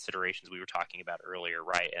apocalyptic considerations we were talking about earlier,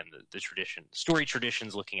 right? And the story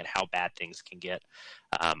traditions, looking at how bad things can get.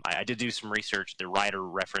 I did do some research. The writer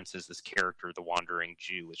references this character, the Wandering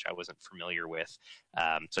Jew, which I wasn't familiar with.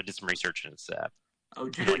 So I did some research, and it's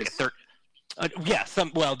like a third.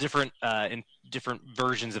 Different in different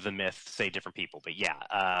versions of the myth say different people, but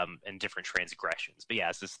and different transgressions. But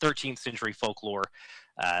it's this 13th century folklore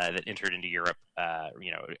that entered into Europe,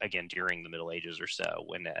 again during the Middle Ages or so,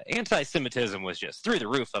 when anti-Semitism was just through the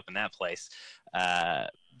roof up in that place.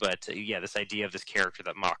 But this idea of this character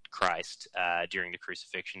that mocked Christ during the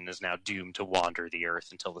crucifixion is now doomed to wander the earth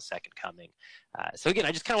until the second coming. So again,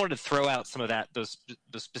 I just kind of wanted to throw out some of those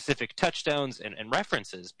specific touchstones and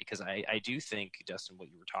references, because I do think, Dustin, what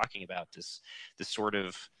you were talking about, this sort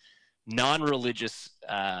of non-religious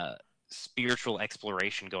spiritual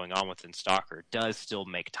exploration going on within Stalker does still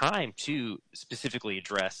make time to specifically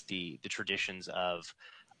address the traditions of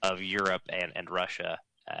Europe and Russia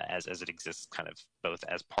as it exists, kind of both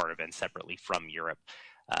as part of and separately from Europe.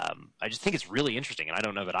 I just think it's really interesting, and I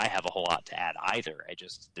don't know that I have a whole lot to add either.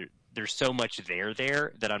 There's so much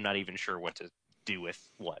there that I'm not even sure what to do with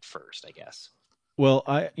what first, I guess. Well,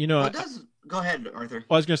 Well, it does. Go ahead, Arthur.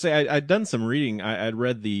 I was going to say I'd done some reading. I'd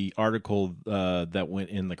read the article that went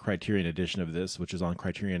in the Criterion edition of this, which is on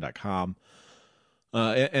Criterion.com,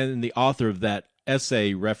 and the author of that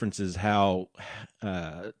essay references how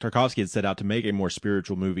Tarkovsky had set out to make a more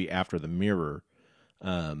spiritual movie after The Mirror,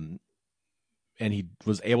 and he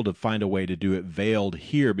was able to find a way to do it veiled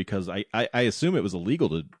here because I assume it was illegal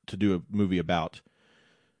to do a movie about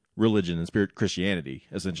religion and spirit Christianity,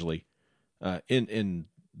 essentially, in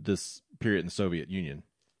this period in the Soviet Union.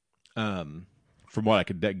 From what I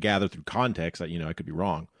could gather through context, I could be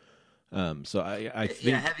wrong. So I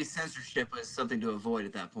think heavy censorship was something to avoid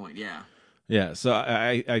at that point. Yeah. Yeah. So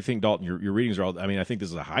I think Dalton, your readings are all. I mean, I think this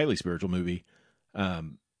is a highly spiritual movie,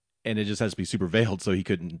 and it just has to be super veiled so he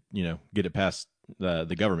couldn't get it past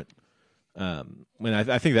the government. And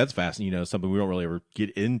I think that's fascinating. Something we don't really ever get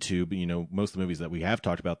into, but most of the movies that we have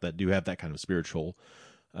talked about that do have that kind of spiritual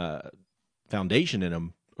foundation in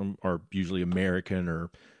them are usually American or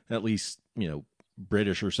at least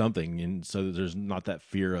British or something, and so there's not that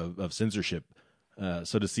fear of censorship.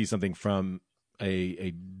 So to see something from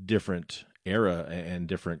a different era and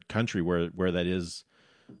different country where that is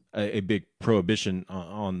a big prohibition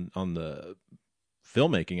on the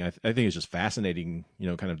filmmaking, I think it's just fascinating,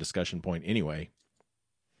 kind of discussion point anyway.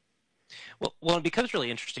 Well, it becomes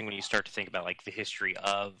really interesting when you start to think about like the history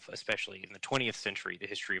of, especially in the 20th century, the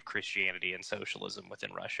history of Christianity and socialism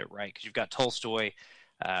within Russia, right? Because you've got Tolstoy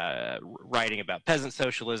writing about peasant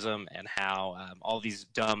socialism and how all these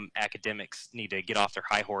dumb academics need to get off their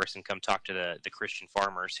high horse and come talk to the Christian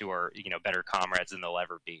farmers who are better comrades than they'll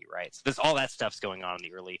ever be, right? So all that stuff's going on in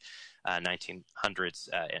the early 1900s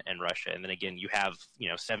in Russia, and then again you have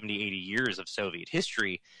 70, 80 years of Soviet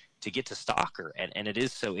history to get to Stalker, and it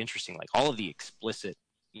is so interesting, like all of the explicit.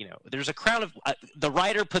 There's a crown of the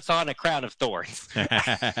writer puts on a crown of thorns,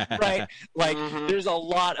 right? Like, there's a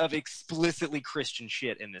lot of explicitly Christian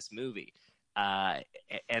shit in this movie.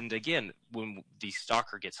 And again, when the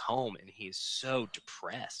stalker gets home and he is so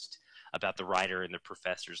depressed about the writer and the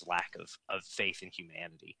professor's lack of faith in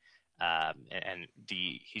humanity, and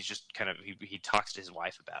he's just kind of he talks to his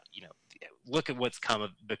wife about look at what's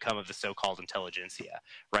become of the so-called intelligentsia,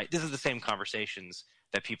 right? This is the same conversations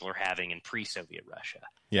that people are having in pre-Soviet Russia.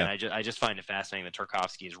 Yeah. And I just find it fascinating that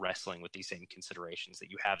Tarkovsky is wrestling with these same considerations,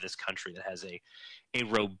 that you have this country that has a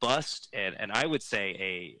robust and I would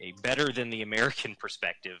say a better than the American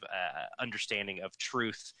perspective understanding of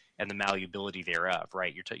truth and the malleability thereof,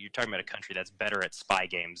 right? You're talking about a country that's better at spy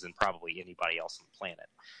games than probably anybody else on the planet.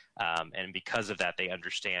 And because of that, they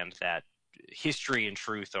understand that history and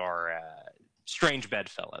truth are strange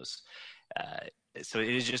bedfellows. So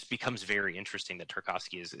it just becomes very interesting that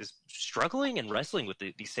Tarkovsky is struggling and wrestling with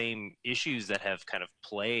the same issues that have kind of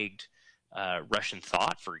plagued Russian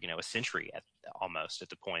thought for a century almost at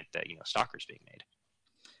the point that Stalker's being made.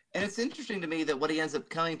 And it's interesting to me that what he ends up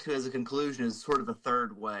coming to as a conclusion is sort of a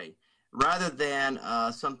third way, rather than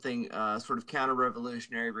something sort of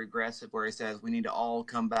counter-revolutionary, regressive, where he says we need to all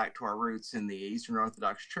come back to our roots in the Eastern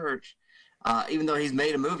Orthodox Church. Even though he's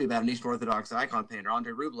made a movie about an Eastern Orthodox icon painter,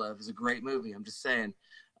 Andrei Rublev is a great movie. I'm just saying,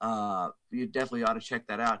 you definitely ought to check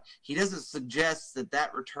that out. He doesn't suggest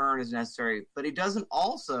that return is necessary, but he doesn't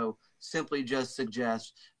also simply just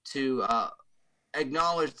suggest to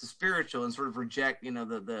acknowledge the spiritual and sort of reject,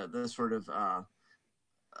 the sort of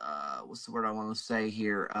what's the word I want to say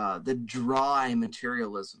here? The dry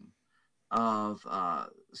materialism of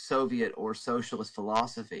Soviet or socialist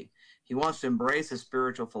philosophy. He wants to embrace a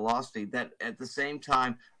spiritual philosophy that at the same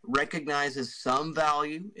time recognizes some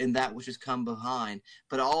value in that which has come behind,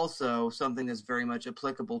 but also something that's very much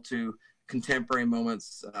applicable to contemporary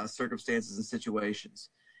moments, circumstances, and situations.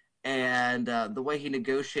 And the way he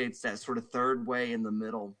negotiates that sort of third way in the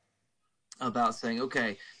middle about saying,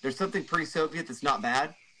 okay, there's something pre-Soviet that's not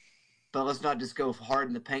bad, but let's not just go hard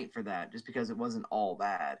in the paint for that just because it wasn't all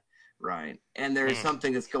bad. Right. And there is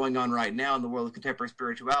something that's going on right now in the world of contemporary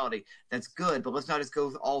spirituality that's good, but let's not just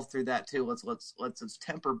go all through that too. Let's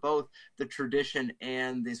temper both the tradition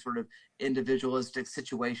and the sort of individualistic,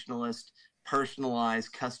 situationalist,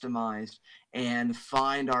 personalized, customized, and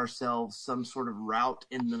find ourselves some sort of route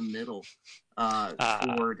in the middle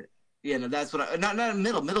toward. That's what not in the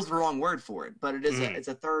middle. Middle's the wrong word for it, but it is it's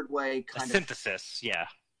a third way kind of synthesis. Yeah.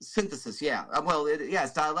 Synthesis. Yeah. Well,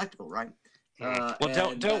 it's dialectical, right?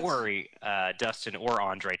 Well, don't worry, Dustin or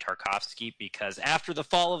Andrei Tarkovsky, because after the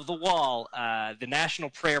fall of the wall, the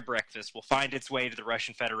National Prayer Breakfast will find its way to the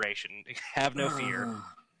Russian Federation. Have no fear.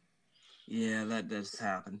 Yeah, that does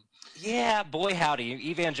happen. Yeah, boy howdy,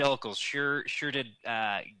 evangelicals sure did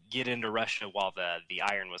get into Russia while the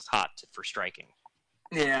iron was hot for striking.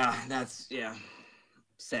 Yeah, that's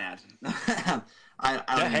sad. I Yeah,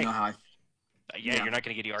 don't even hey, know how I. yeah, Yeah, you're not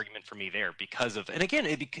going to get any argument from me there because of, and again,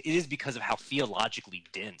 it is because of how theologically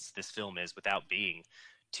dense this film is, without being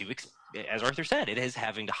as Arthur said, it is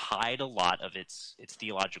having to hide a lot of its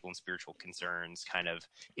theological and spiritual concerns, kind of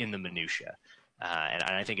in the minutia, and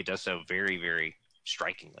I think it does so very, very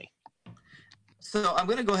strikingly. so I'm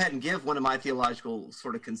going to go ahead and give one of my theological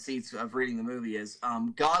sort of conceits of reading the movie is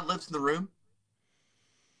God lives in the room.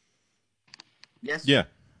 Yes. Yeah,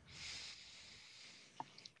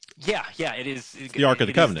 Yeah, it is. the Ark of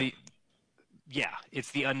the Covenant.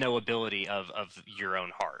 It's the unknowability of your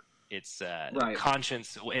own heart. It's Right.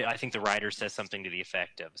 conscience. I think the writer says something to the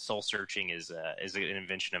effect of soul searching is an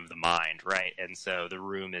invention of the mind, right? And so the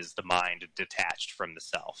room is the mind detached from the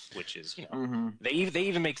self, which is, they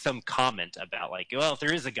even make some comment about, like, well, if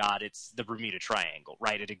there is a God, it's the Bermuda Triangle,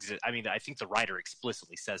 right? It exists. I mean, I think the writer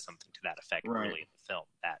explicitly says something to that effect, Right. early in the film.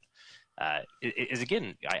 That is,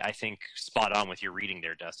 again, I think, spot on with your reading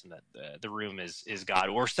there, Dustin. That the room is God,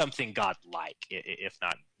 or something God-like, if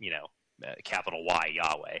not, capital Y,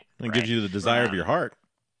 Yahweh. And it gives you the desire of your heart.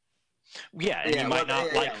 Yeah, and you might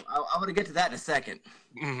not like. I want to get to that in a second.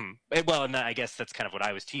 Mm-hmm. Well, and I guess that's kind of what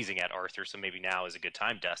I was teasing at, Arthur. So maybe now is a good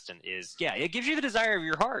time, Dustin. It gives you the desire of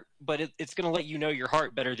your heart, but it's going to let you know your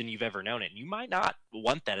heart better than you've ever known it. And you might not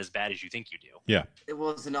want that as bad as you think you do. Yeah. It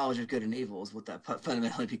was the knowledge of good and evil is what that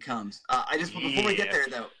fundamentally becomes.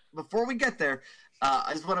 Before we get there,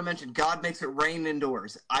 I just want to mention God makes it rain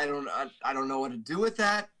indoors. I don't know what to do with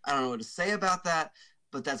that. I don't know what to say about that.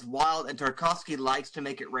 But that's wild. And Tarkovsky likes to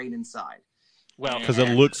make it rain inside. Well, because it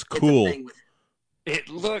looks cool. It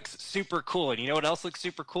looks super cool. And you know what else looks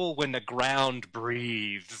super cool? When the ground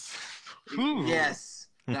breathes. Yes.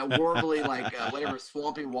 That warbly, whatever,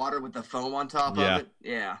 swampy water with the foam on top of it.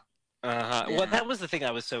 Yeah. Uh-huh. Yeah. Well, that was the thing.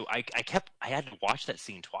 I had to watch that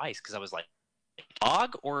scene twice because I was like,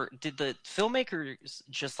 dog, or did the filmmakers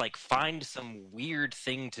just find some weird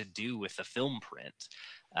thing to do with the film print?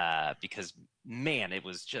 Because, man, it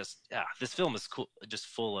was just this film is cool, just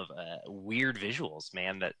full of weird visuals,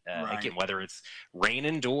 man. That again, whether it's rain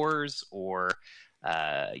indoors or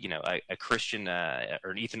a Christian or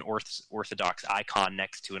an Eastern Orthodox icon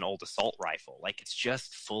next to an old assault rifle, it's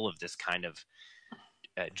just full of this kind of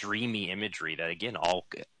dreamy imagery that, again, all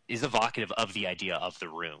is evocative of the idea of the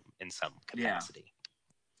room in some capacity. Yeah.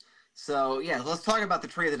 So, let's talk about the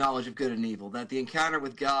tree of the knowledge of good and evil. That the encounter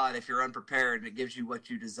with God, if you're unprepared and it gives you what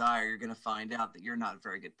you desire, you're going to find out that you're not a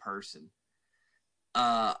very good person.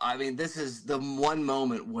 This is the one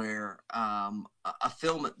moment where a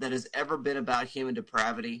film that has ever been about human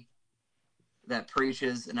depravity, that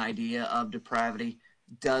preaches an idea of depravity,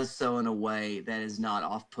 does so in a way that is not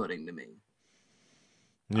off-putting to me.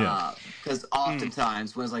 Yeah. Because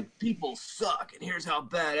oftentimes when it's people suck and here's how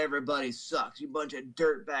bad everybody sucks, you bunch of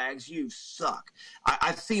dirt bags, you suck.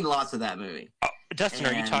 I've seen lots of that movie. Dustin,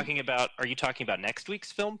 are you talking about next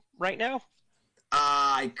week's film right now?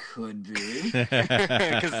 I could be.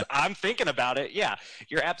 Because I'm thinking about it. Yeah,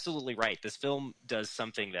 you're absolutely right. This film does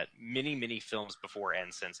something that many, many films before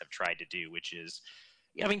and since have tried to do, which is,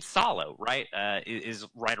 Salo, right? Is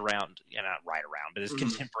right around, not right around, but is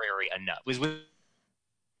contemporary enough. It was within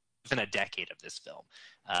a decade of this film.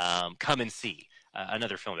 Come and See,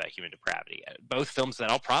 another film about human depravity. Both films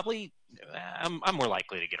that I'll probably, I'm more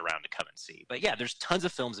likely to get around to come and see. But yeah, there's tons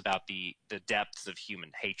of films about the depths of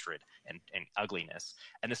human hatred and ugliness,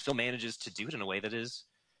 and this film manages to do it in a way that is,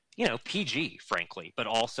 PG, frankly, but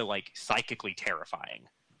also psychically terrifying.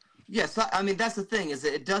 Yes, that's the thing, is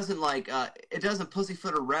it doesn't it doesn't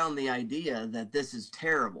pussyfoot around the idea that this is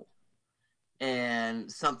terrible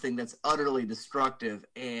and something that's utterly destructive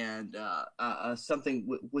and something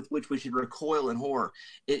with which we should recoil in horror.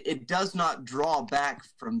 It does not draw back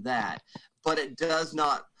from that, but it does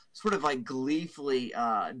not sort of gleefully,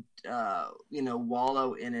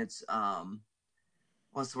 wallow in its,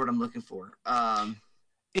 what's the word I'm looking for?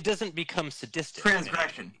 It doesn't become sadistic.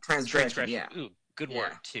 Transgression, yeah. Ooh, good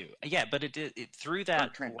word, too. Yeah, but it through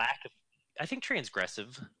that lack of, I think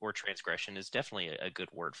transgressive or transgression is definitely a good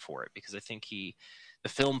word for it, because I think the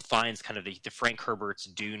film finds kind of the Frank Herbert's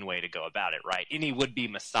Dune way to go about it, right? Any would-be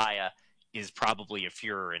Messiah is probably a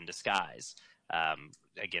Führer in disguise.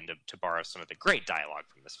 Again, to borrow some of the great dialogue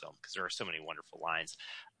from this film, because there are so many wonderful lines.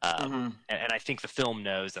 And I think the film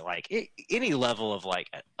knows that any level of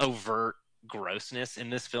overt grossness in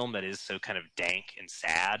this film that is so kind of dank and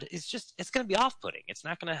sad it's going to be off-putting. It's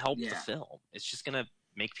not going to help the film. It's just going to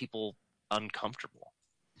make people uncomfortable.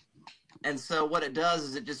 And so what it does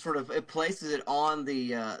is it just sort of it places it on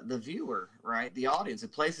the viewer, right? The audience.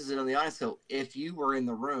 It places it on the audience. So if you were in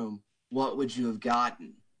the room, what would you have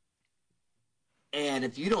gotten? And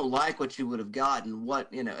if you don't like what you would have gotten,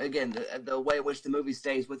 what again, the way in which the movie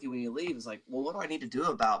stays with you when you leave is like, well, what do I need to do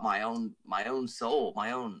about my own soul,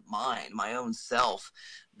 my own mind, my own self?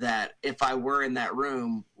 That if I were in that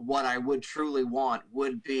room, what I would truly want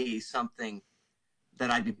would be something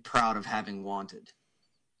that I'd be proud of having wanted,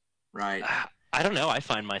 right? I don't know. I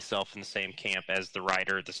find myself in the same camp as the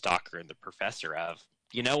writer, the stalker, and the professor. Of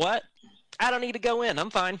you know what? I don't need to go in. I'm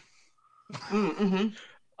fine. Mm-hmm.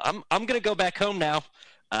 I'm gonna go back home now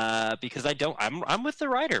because I don't. I'm with the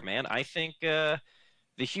writer, man. I think the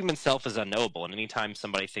human self is unknowable, and anytime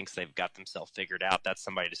somebody thinks they've got themselves figured out, that's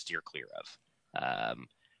somebody to steer clear of.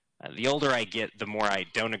 The older I get, the more I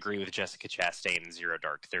don't agree with Jessica Chastain in Zero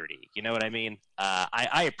Dark 30. You know what I mean?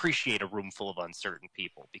 I appreciate a room full of uncertain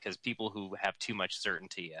people because people who have too much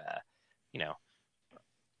certainty,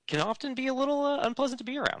 can often be a little unpleasant to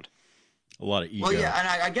be around. A lot of ego. Well, yeah, and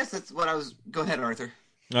I guess that's what I was. Go ahead, Arthur.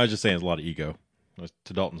 I was just saying, it's a lot of ego.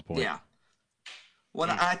 To Dalton's point. Yeah. Well,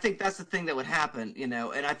 I think that's the thing that would happen, and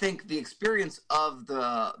I think the experience of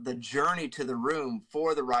the journey to the room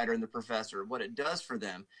for the writer and the professor, what it does for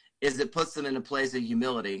them is it puts them in a place of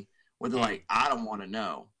humility where they're like, I don't want to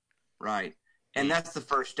know, right? And that's the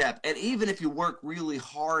first step. And even if you work really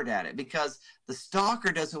hard at it, because the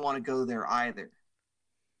stalker doesn't want to go there either.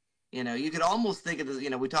 You could almost think of this,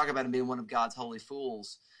 we talk about him being one of God's holy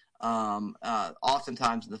fools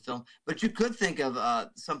oftentimes in the film, but you could think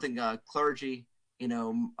of something clergy,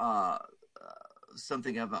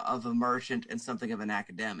 something of a merchant and something of an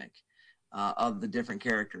academic of the different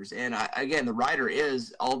characters. And again, the writer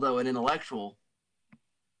is, although an intellectual,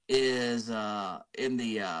 is in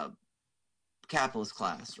the capitalist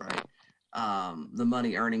class, right? The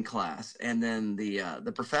money earning class, and then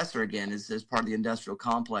the professor again is part of the industrial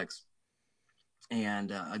complex,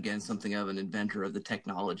 and again something of an inventor of the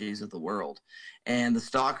technologies of the world. And the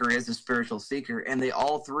stalker is a spiritual seeker, and they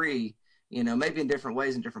all three, maybe in different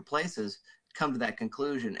ways in different places, come to that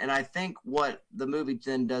conclusion. And I think what the movie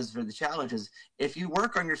then does for the challenge is if you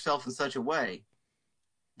work on yourself in such a way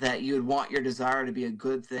that you would want your desire to be a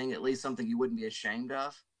good thing, at least something you wouldn't be ashamed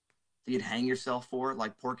of, that you'd hang yourself for,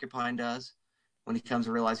 like Porcupine does when he comes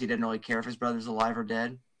to realize he didn't really care if his brother's alive or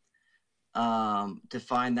dead. To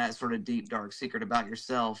find that sort of deep, dark secret about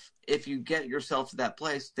yourself, if you get yourself to that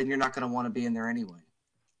place, then you're not going to want to be in there anyway.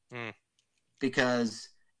 Because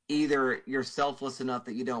either you're selfless enough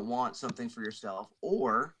that you don't want something for yourself,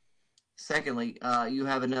 or secondly, you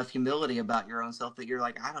have enough humility about your own self that you're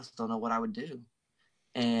like, I just don't know what I would do.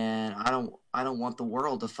 And I don't want the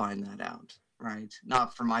world to find that out, right?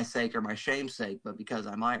 Not for my sake or my shame's sake, but because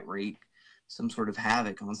I might wreak some sort of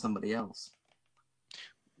havoc on somebody else.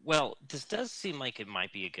 Well, this does seem like it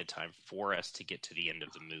might be a good time for us to get to the end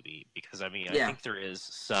of the movie because I think there is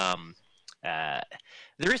some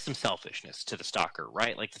selfishness to the stalker,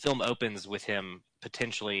 right? Like the film opens with him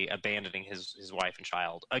potentially abandoning his wife and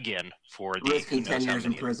child again for the risking 10 years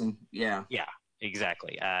in prison. Yeah,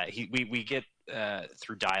 exactly. We get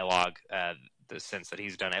through dialogue the sense that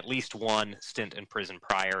he's done at least one stint in prison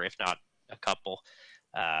prior, if not a couple.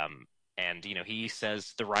 And he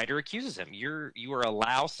says, the writer accuses him, you are a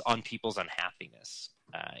louse on people's unhappiness.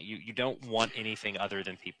 You don't want anything other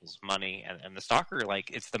than people's money. And the stalker,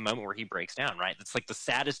 like, it's the moment where he breaks down, right? It's like the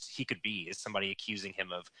saddest he could be is somebody accusing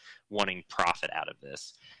him of wanting profit out of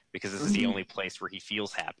this, because this is the only place where he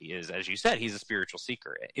feels happy is, as you said, he's a spiritual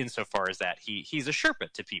seeker insofar as that he's a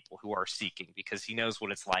Sherpa to people who are seeking, because he knows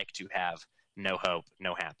what it's like to have no hope,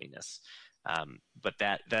 no happiness. But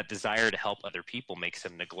that desire to help other people makes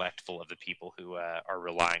him neglectful of the people who are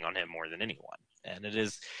relying on him more than anyone. And it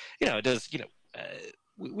is,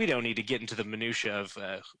 we don't need to get into the minutia of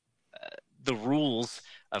the rules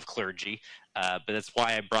of clergy, but that's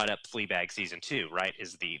why I brought up Fleabag season 2, right?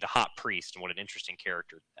 Is the hot priest, and what an interesting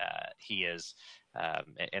character he is,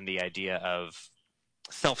 and the idea of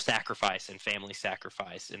self-sacrifice and family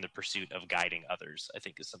sacrifice in the pursuit of guiding others, I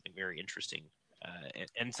think is something very interesting.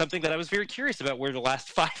 And something that I was very curious about where the last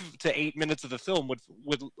 5 to 8 minutes of the film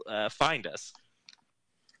would find us.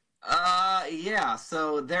 Yeah,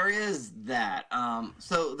 so there is that.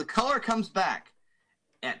 So the color comes back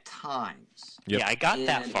at times. Yep. Yeah, I got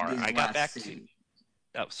that far. the I got last back scene.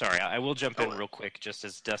 to... Oh, sorry. I will jump in real quick, just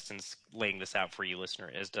as Dustin's laying this out for you,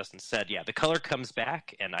 listener. As Dustin said, yeah, the color comes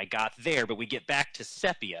back, and I got there, but we get back to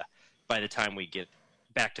sepia by the time we get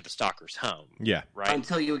back to the stalker's home. Yeah. Right?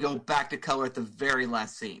 Until you go back to color at the very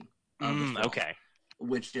last scene. Of the film, Okay.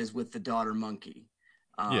 Which is with the daughter monkey,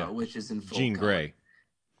 which is in full Jean color. Grey.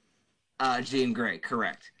 Jean Grey,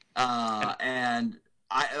 correct. And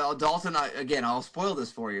Dalton, again, I'll spoil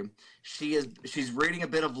this for you. She's reading a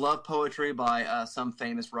bit of love poetry by some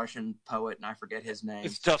famous Russian poet, and I forget his name.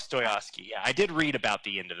 It's Dostoevsky. Yeah, I did read about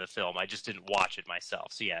the end of the film. I just didn't watch it myself.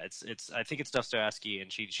 So yeah, it's. I think it's Dostoevsky,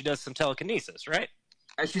 and she does some telekinesis, right?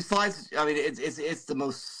 And she slides. I mean, it's the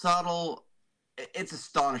most subtle. It's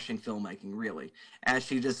astonishing filmmaking, really, as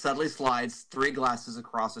she just subtly slides 3 glasses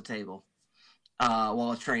across a table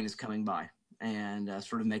while a train is coming by, and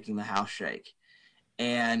sort of making the house shake.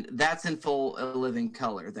 And that's in full living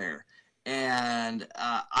color there. And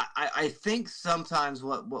I think sometimes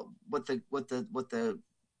what the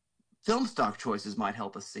film stock choices might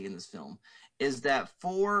help us see in this film is that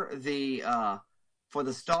for the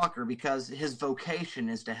stalker, because his vocation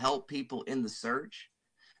is to help people in the search,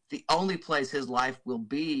 the only place his life will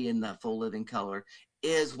be in that full living color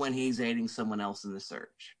is when he's aiding someone else in the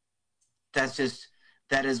search.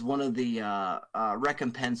 That is one of the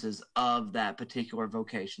recompenses of that particular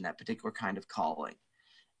vocation, that particular kind of calling,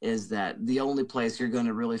 is that the only place you're going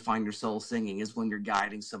to really find your soul singing is when you're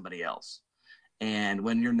guiding somebody else. And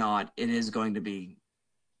when you're not, it's going to be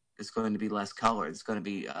less color. It's going to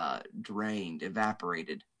be drained,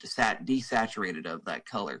 evaporated, desaturated of that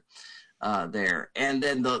color there. And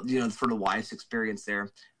then for the wife's experience there,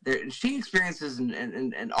 she experiences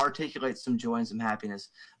and articulates some joy and some happiness.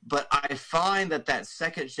 But I find that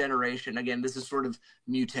second generation, again, this is sort of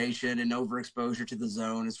mutation and overexposure to the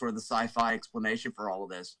zone is sort of the sci-fi explanation for all of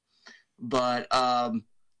this. But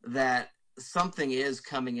that something is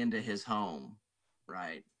coming into his home,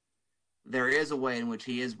 right? There is a way in which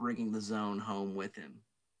he is bringing the zone home with him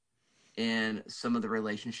in some of the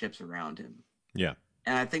relationships around him. Yeah.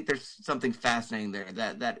 And I think there's something fascinating there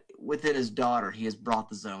that within his daughter, he has brought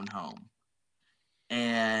the zone home.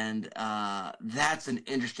 And that's an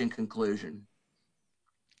interesting conclusion.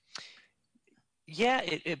 Yeah,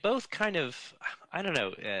 it both kind of, I don't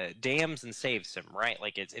know, damns and saves him, right?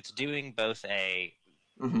 Like it's doing both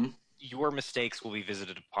your mistakes will be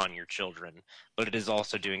visited upon your children, but it is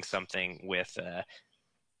also doing something with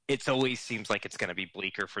it always seems like it's going to be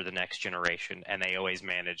bleaker for the next generation, and they always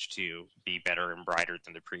manage to be better and brighter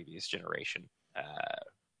than the previous generation.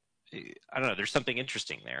 I don't know. There's something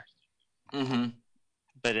interesting there. Mm-hmm.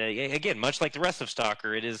 But again, much like the rest of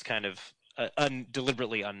Stalker, it is kind of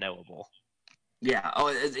deliberately unknowable. Yeah.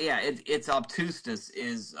 Its obtuseness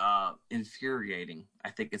is infuriating. I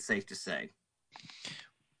think it's safe to say.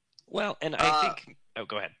 Well, and I think. Oh,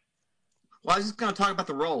 go ahead. Well, I was just going to talk about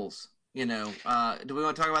the roles. Do we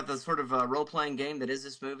want to talk about the sort of role-playing game that is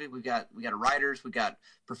this movie? We got writers, we got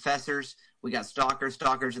professors, we got stalkers.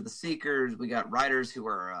 Stalkers are the seekers. We got writers who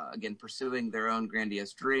are again pursuing their own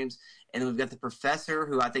grandiose dreams, and then we've got the professor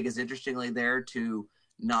who I think is interestingly there to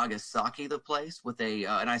Nagasaki the place with a,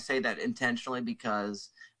 and I say that intentionally because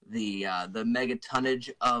the mega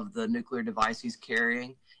tonnage of the nuclear device he's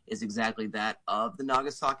carrying is exactly that of the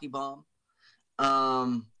Nagasaki bomb.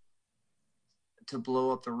 To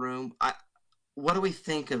blow up the room. What do we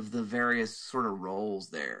think of the various sort of roles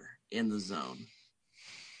there in the zone?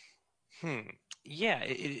 Yeah,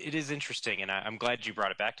 it is interesting, and I'm glad you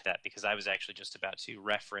brought it back to that because I was actually just about to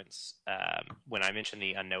reference, when I mentioned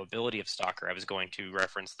the unknowability of Stalker, I was going to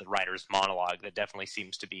reference the writer's monologue that definitely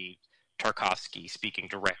seems to be Tarkovsky speaking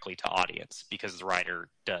directly to audience because the writer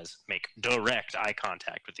does make direct eye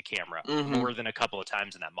contact with the camera more than a couple of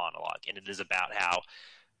times in that monologue, and it is about how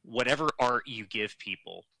whatever art you give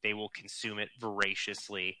people, they will consume it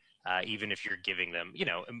voraciously, even if you're giving them,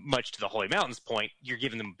 much to the Holy Mountains point, you're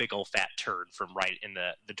giving them a big old fat turd from right in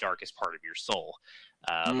the darkest part of your soul.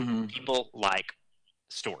 People like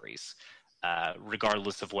stories,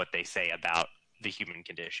 regardless of what they say about the human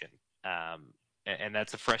condition. And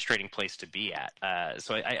that's a frustrating place to be at.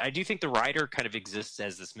 So I do think the writer kind of exists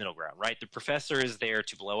as this middle ground, right? The professor is there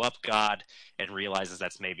to blow up God and realizes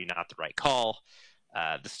that's maybe not the right call.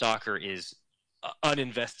 The stalker is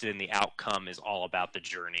uninvested in the outcome, is all about the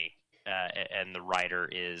journey, and the writer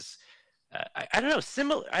is, I don't know,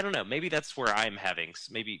 similar. I don't know. Maybe that's where I'm having.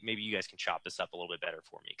 Maybe you guys can chop this up a little bit better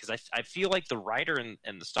for me because I feel like the writer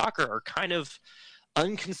and the stalker are kind of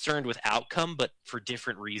unconcerned with outcome, but for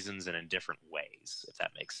different reasons and in different ways. If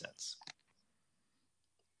that makes sense.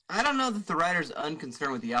 I don't know that the writer's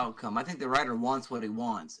unconcerned with the outcome. I think the writer wants what he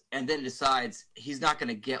wants and then decides he's not going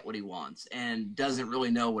to get what he wants and doesn't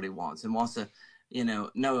really know what he wants and wants to,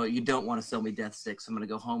 no, you don't want to sell me Death Sticks. I'm going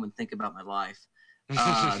to go home and think about my life.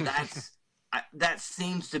 That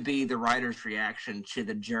seems to be the writer's reaction to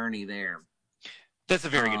the journey there. That's a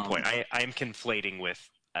very good point. I am conflating with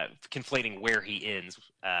conflating where he ends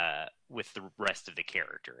with the rest of the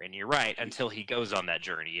character. And you're right, until he goes on that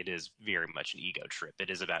journey, it is very much an ego trip. It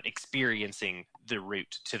is about experiencing the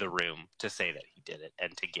route to the room to say that he did it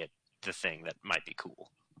and to get the thing that might be cool.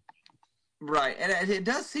 Right, and it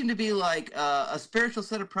does seem to be like a spiritual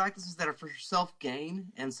set of practices that are for self-gain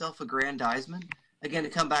and self-aggrandizement. Again, to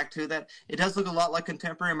come back to that, it does look a lot like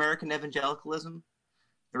contemporary American evangelicalism.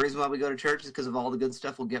 The reason why we go to church is because of all the good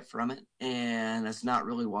stuff we'll get from it, and that's not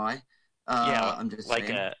really why. I'm just like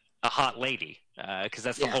saying. a hot lady, because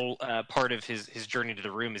that's the whole part of his journey to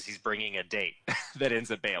the room is he's bringing a date that ends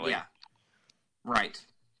up bailing. Yeah, right.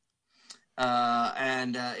 My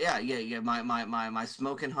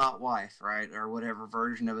smoking hot wife, right, or whatever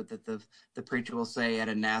version of it that the preacher will say at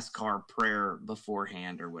a NASCAR prayer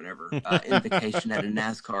beforehand or whatever, invocation at a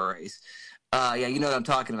NASCAR race. You know what I'm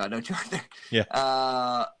talking about, don't you, Arthur?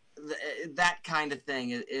 Yeah. That kind of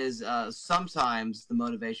thing is sometimes the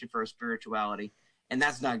motivation for a spirituality, and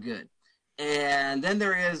that's not good. And then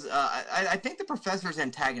there is, I think the professor is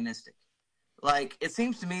antagonistic. Like, it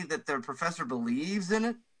seems to me that the professor believes in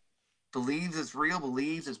it, believes it's real,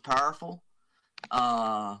 believes it's powerful,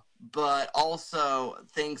 but also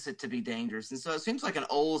thinks it to be dangerous. And so it seems like an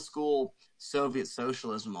old school Soviet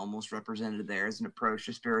socialism almost represented there as an approach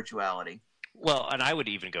to spirituality. Well, and I would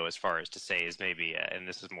even go as far as to say is maybe, and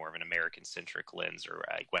this is more of an American-centric lens or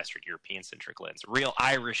Western European-centric lens, a real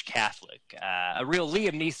Irish Catholic, a real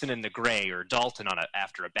Liam Neeson in The Grey or Dalton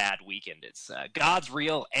after a bad weekend. It's God's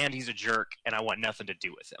real and he's a jerk and I want nothing to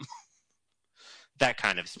do with him. That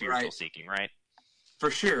kind of spiritual seeking, right?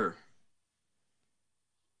 For sure.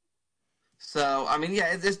 So, I mean,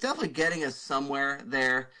 yeah, it's definitely getting us somewhere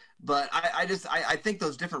there. But I think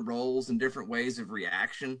those different roles and different ways of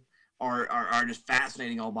reaction are just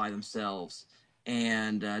fascinating all by themselves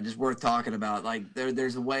and just worth talking about. Like,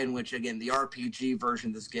 there's a way in which, again, the RPG version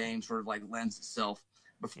of this game sort of like lends itself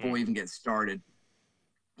before we even get started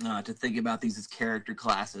to think about these as character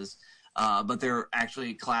classes. But they're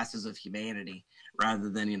actually classes of humanity rather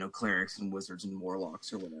than, clerics and wizards and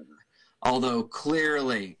warlocks or whatever. Although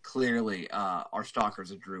clearly, our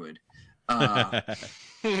stalker's a druid. Yeah,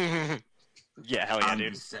 hell yeah,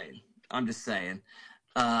 dude. I'm just saying.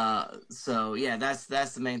 So yeah, that's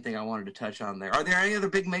the main thing I wanted to touch on there. Are there any other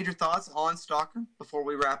big major thoughts on Stalker before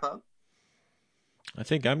we wrap up? I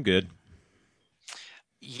think I'm good.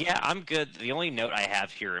 Yeah, I'm good. The only note I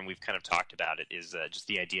have here, and we've kind of talked about it, is just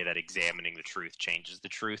the idea that examining the truth changes the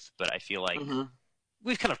truth. But I feel like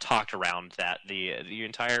we've kind of talked around that the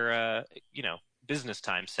entire business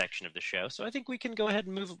time section of the show. So I think we can go ahead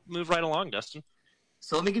and move right along, Dustin.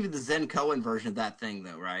 So let me give you the Zen Cohen version of that thing,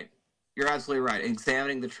 though, right? You're absolutely right.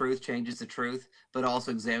 Examining the truth changes the truth, but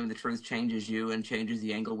also examining the truth changes you and changes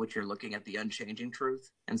the angle which you're looking at the unchanging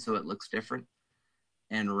truth, and so it looks different.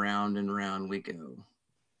 And round we go.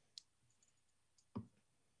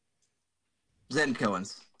 Zen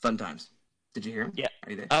Cohen's Fun Times. Did you hear him? Yeah.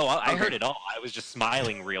 Are you there? Oh, I heard it all. I was just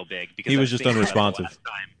smiling real big because he was just unresponsive.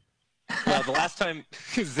 The last time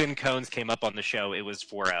Zen Cohen's came up on the show, it was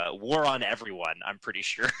for War on Everyone, I'm pretty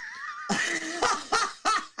sure.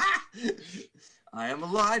 I am a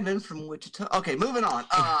lineman from Wichita. Okay, moving on.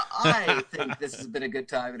 I think this has been a good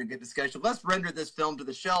time and a good discussion. Let's render this film to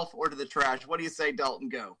the shelf or to the trash. What do you say, Dalton?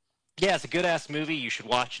 Go. Yeah, it's a good-ass movie. You should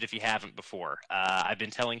watch it if you haven't before. I've been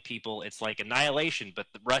telling people it's like Annihilation, but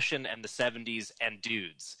the Russian and the 70s and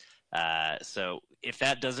dudes. So if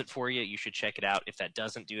that does it for you, you should check it out. If that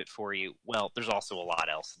doesn't do it for you, well, there's also a lot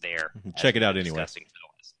else there. Check it out anyway.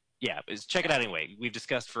 Yeah, check it out anyway. We've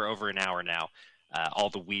discussed for over an hour now all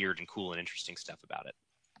the weird and cool and interesting stuff about it.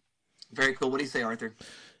 Very cool. What do you say, Arthur?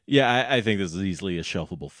 Yeah, I think this is easily a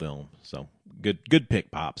shelfable film. So good pick,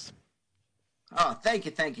 Pops. Oh, thank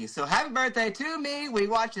you. So happy birthday to me. We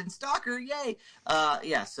watching Stalker. Yay.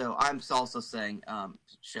 So I'm also saying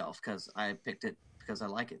shelf because I picked it because I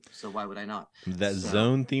like it. So why would I not? That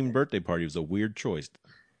zone-themed birthday party was a weird choice.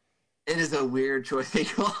 It is a weird choice.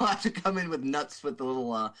 You'll have to come in with nuts with the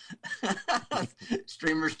little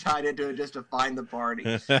streamers tied into it just to find the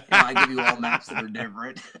party. I give you all maps that are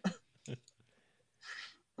different.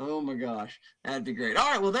 Oh my gosh, that'd be great. All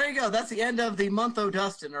right, well there you go. That's the end of the month o'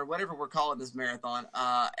 Dustin or whatever we're calling this marathon.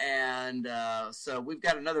 So we've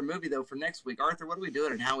got another movie though for next week. Arthur, what are we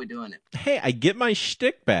doing and how are we doing it? Hey, I get my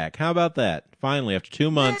shtick back. How about that? Finally, after 2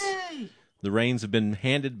 months, Yay! The reins have been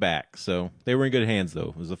handed back. So they were in good hands though.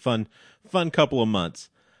 It was a fun couple of months.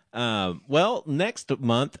 Well, next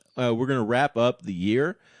month we're going to wrap up the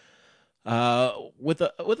year with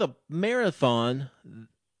a marathon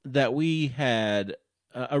that we had.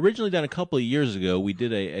 Originally done a couple of years ago. We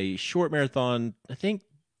did a short marathon, I think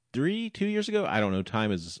 2 years ago. I don't know.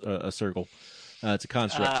 Time is a circle. It's a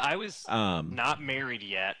construct. I was not married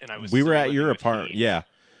yet, and I was. We were still at living your with apartment. Heath.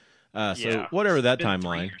 Yeah. So whatever that It's been 3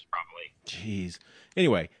 timeline. years, probably. Jeez.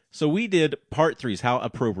 Anyway, so we did part 3's. How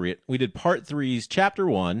appropriate. We did part 3's chapter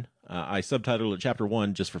 1. I subtitled it chapter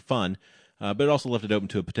 1 just for fun, but it also left it open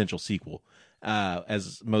to a potential sequel,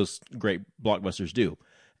 as most great blockbusters do.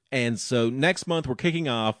 And so next month we're kicking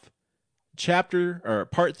off part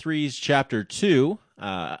 3's chapter 2,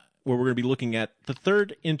 where we're going to be looking at the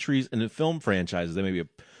third entries in the film franchises. They may be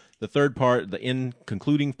the third part, the end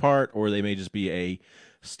concluding part, or they may just be a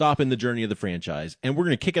stop in the journey of the franchise. And we're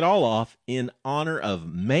going to kick it all off in honor of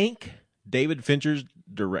Mank, David Fincher's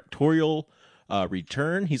directorial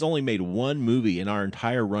return. He's only made one movie in our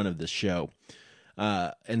entire run of this show.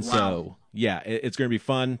 So, yeah, it's going to be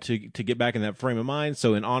fun to get back in that frame of mind.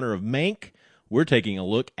 So in honor of Mank, we're taking a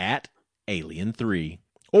look at Alien 3,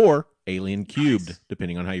 or Alien Cubed,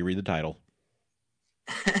 depending on how you read the title.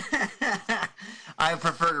 I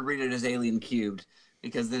prefer to read it as Alien Cubed,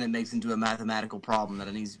 because then it makes into a mathematical problem that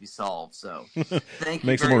it needs to be solved. So thank you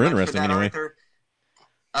Makes it very more much interesting for that, anyway. Arthur.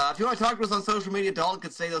 If you want to talk to us on social media, Dalton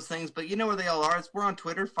could say those things, but you know where they all are. We're on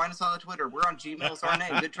Twitter. Find us on the Twitter. We're on Gmail. It's our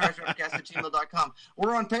name, goodtrashpodcast@gmail.com.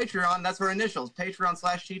 We're on Patreon. That's our initials,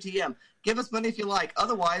 Patreon/GTM. Give us money if you like.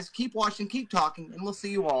 Otherwise, keep watching, keep talking, and we'll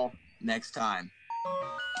see you all next time.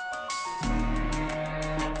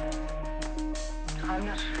 I'm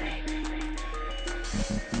not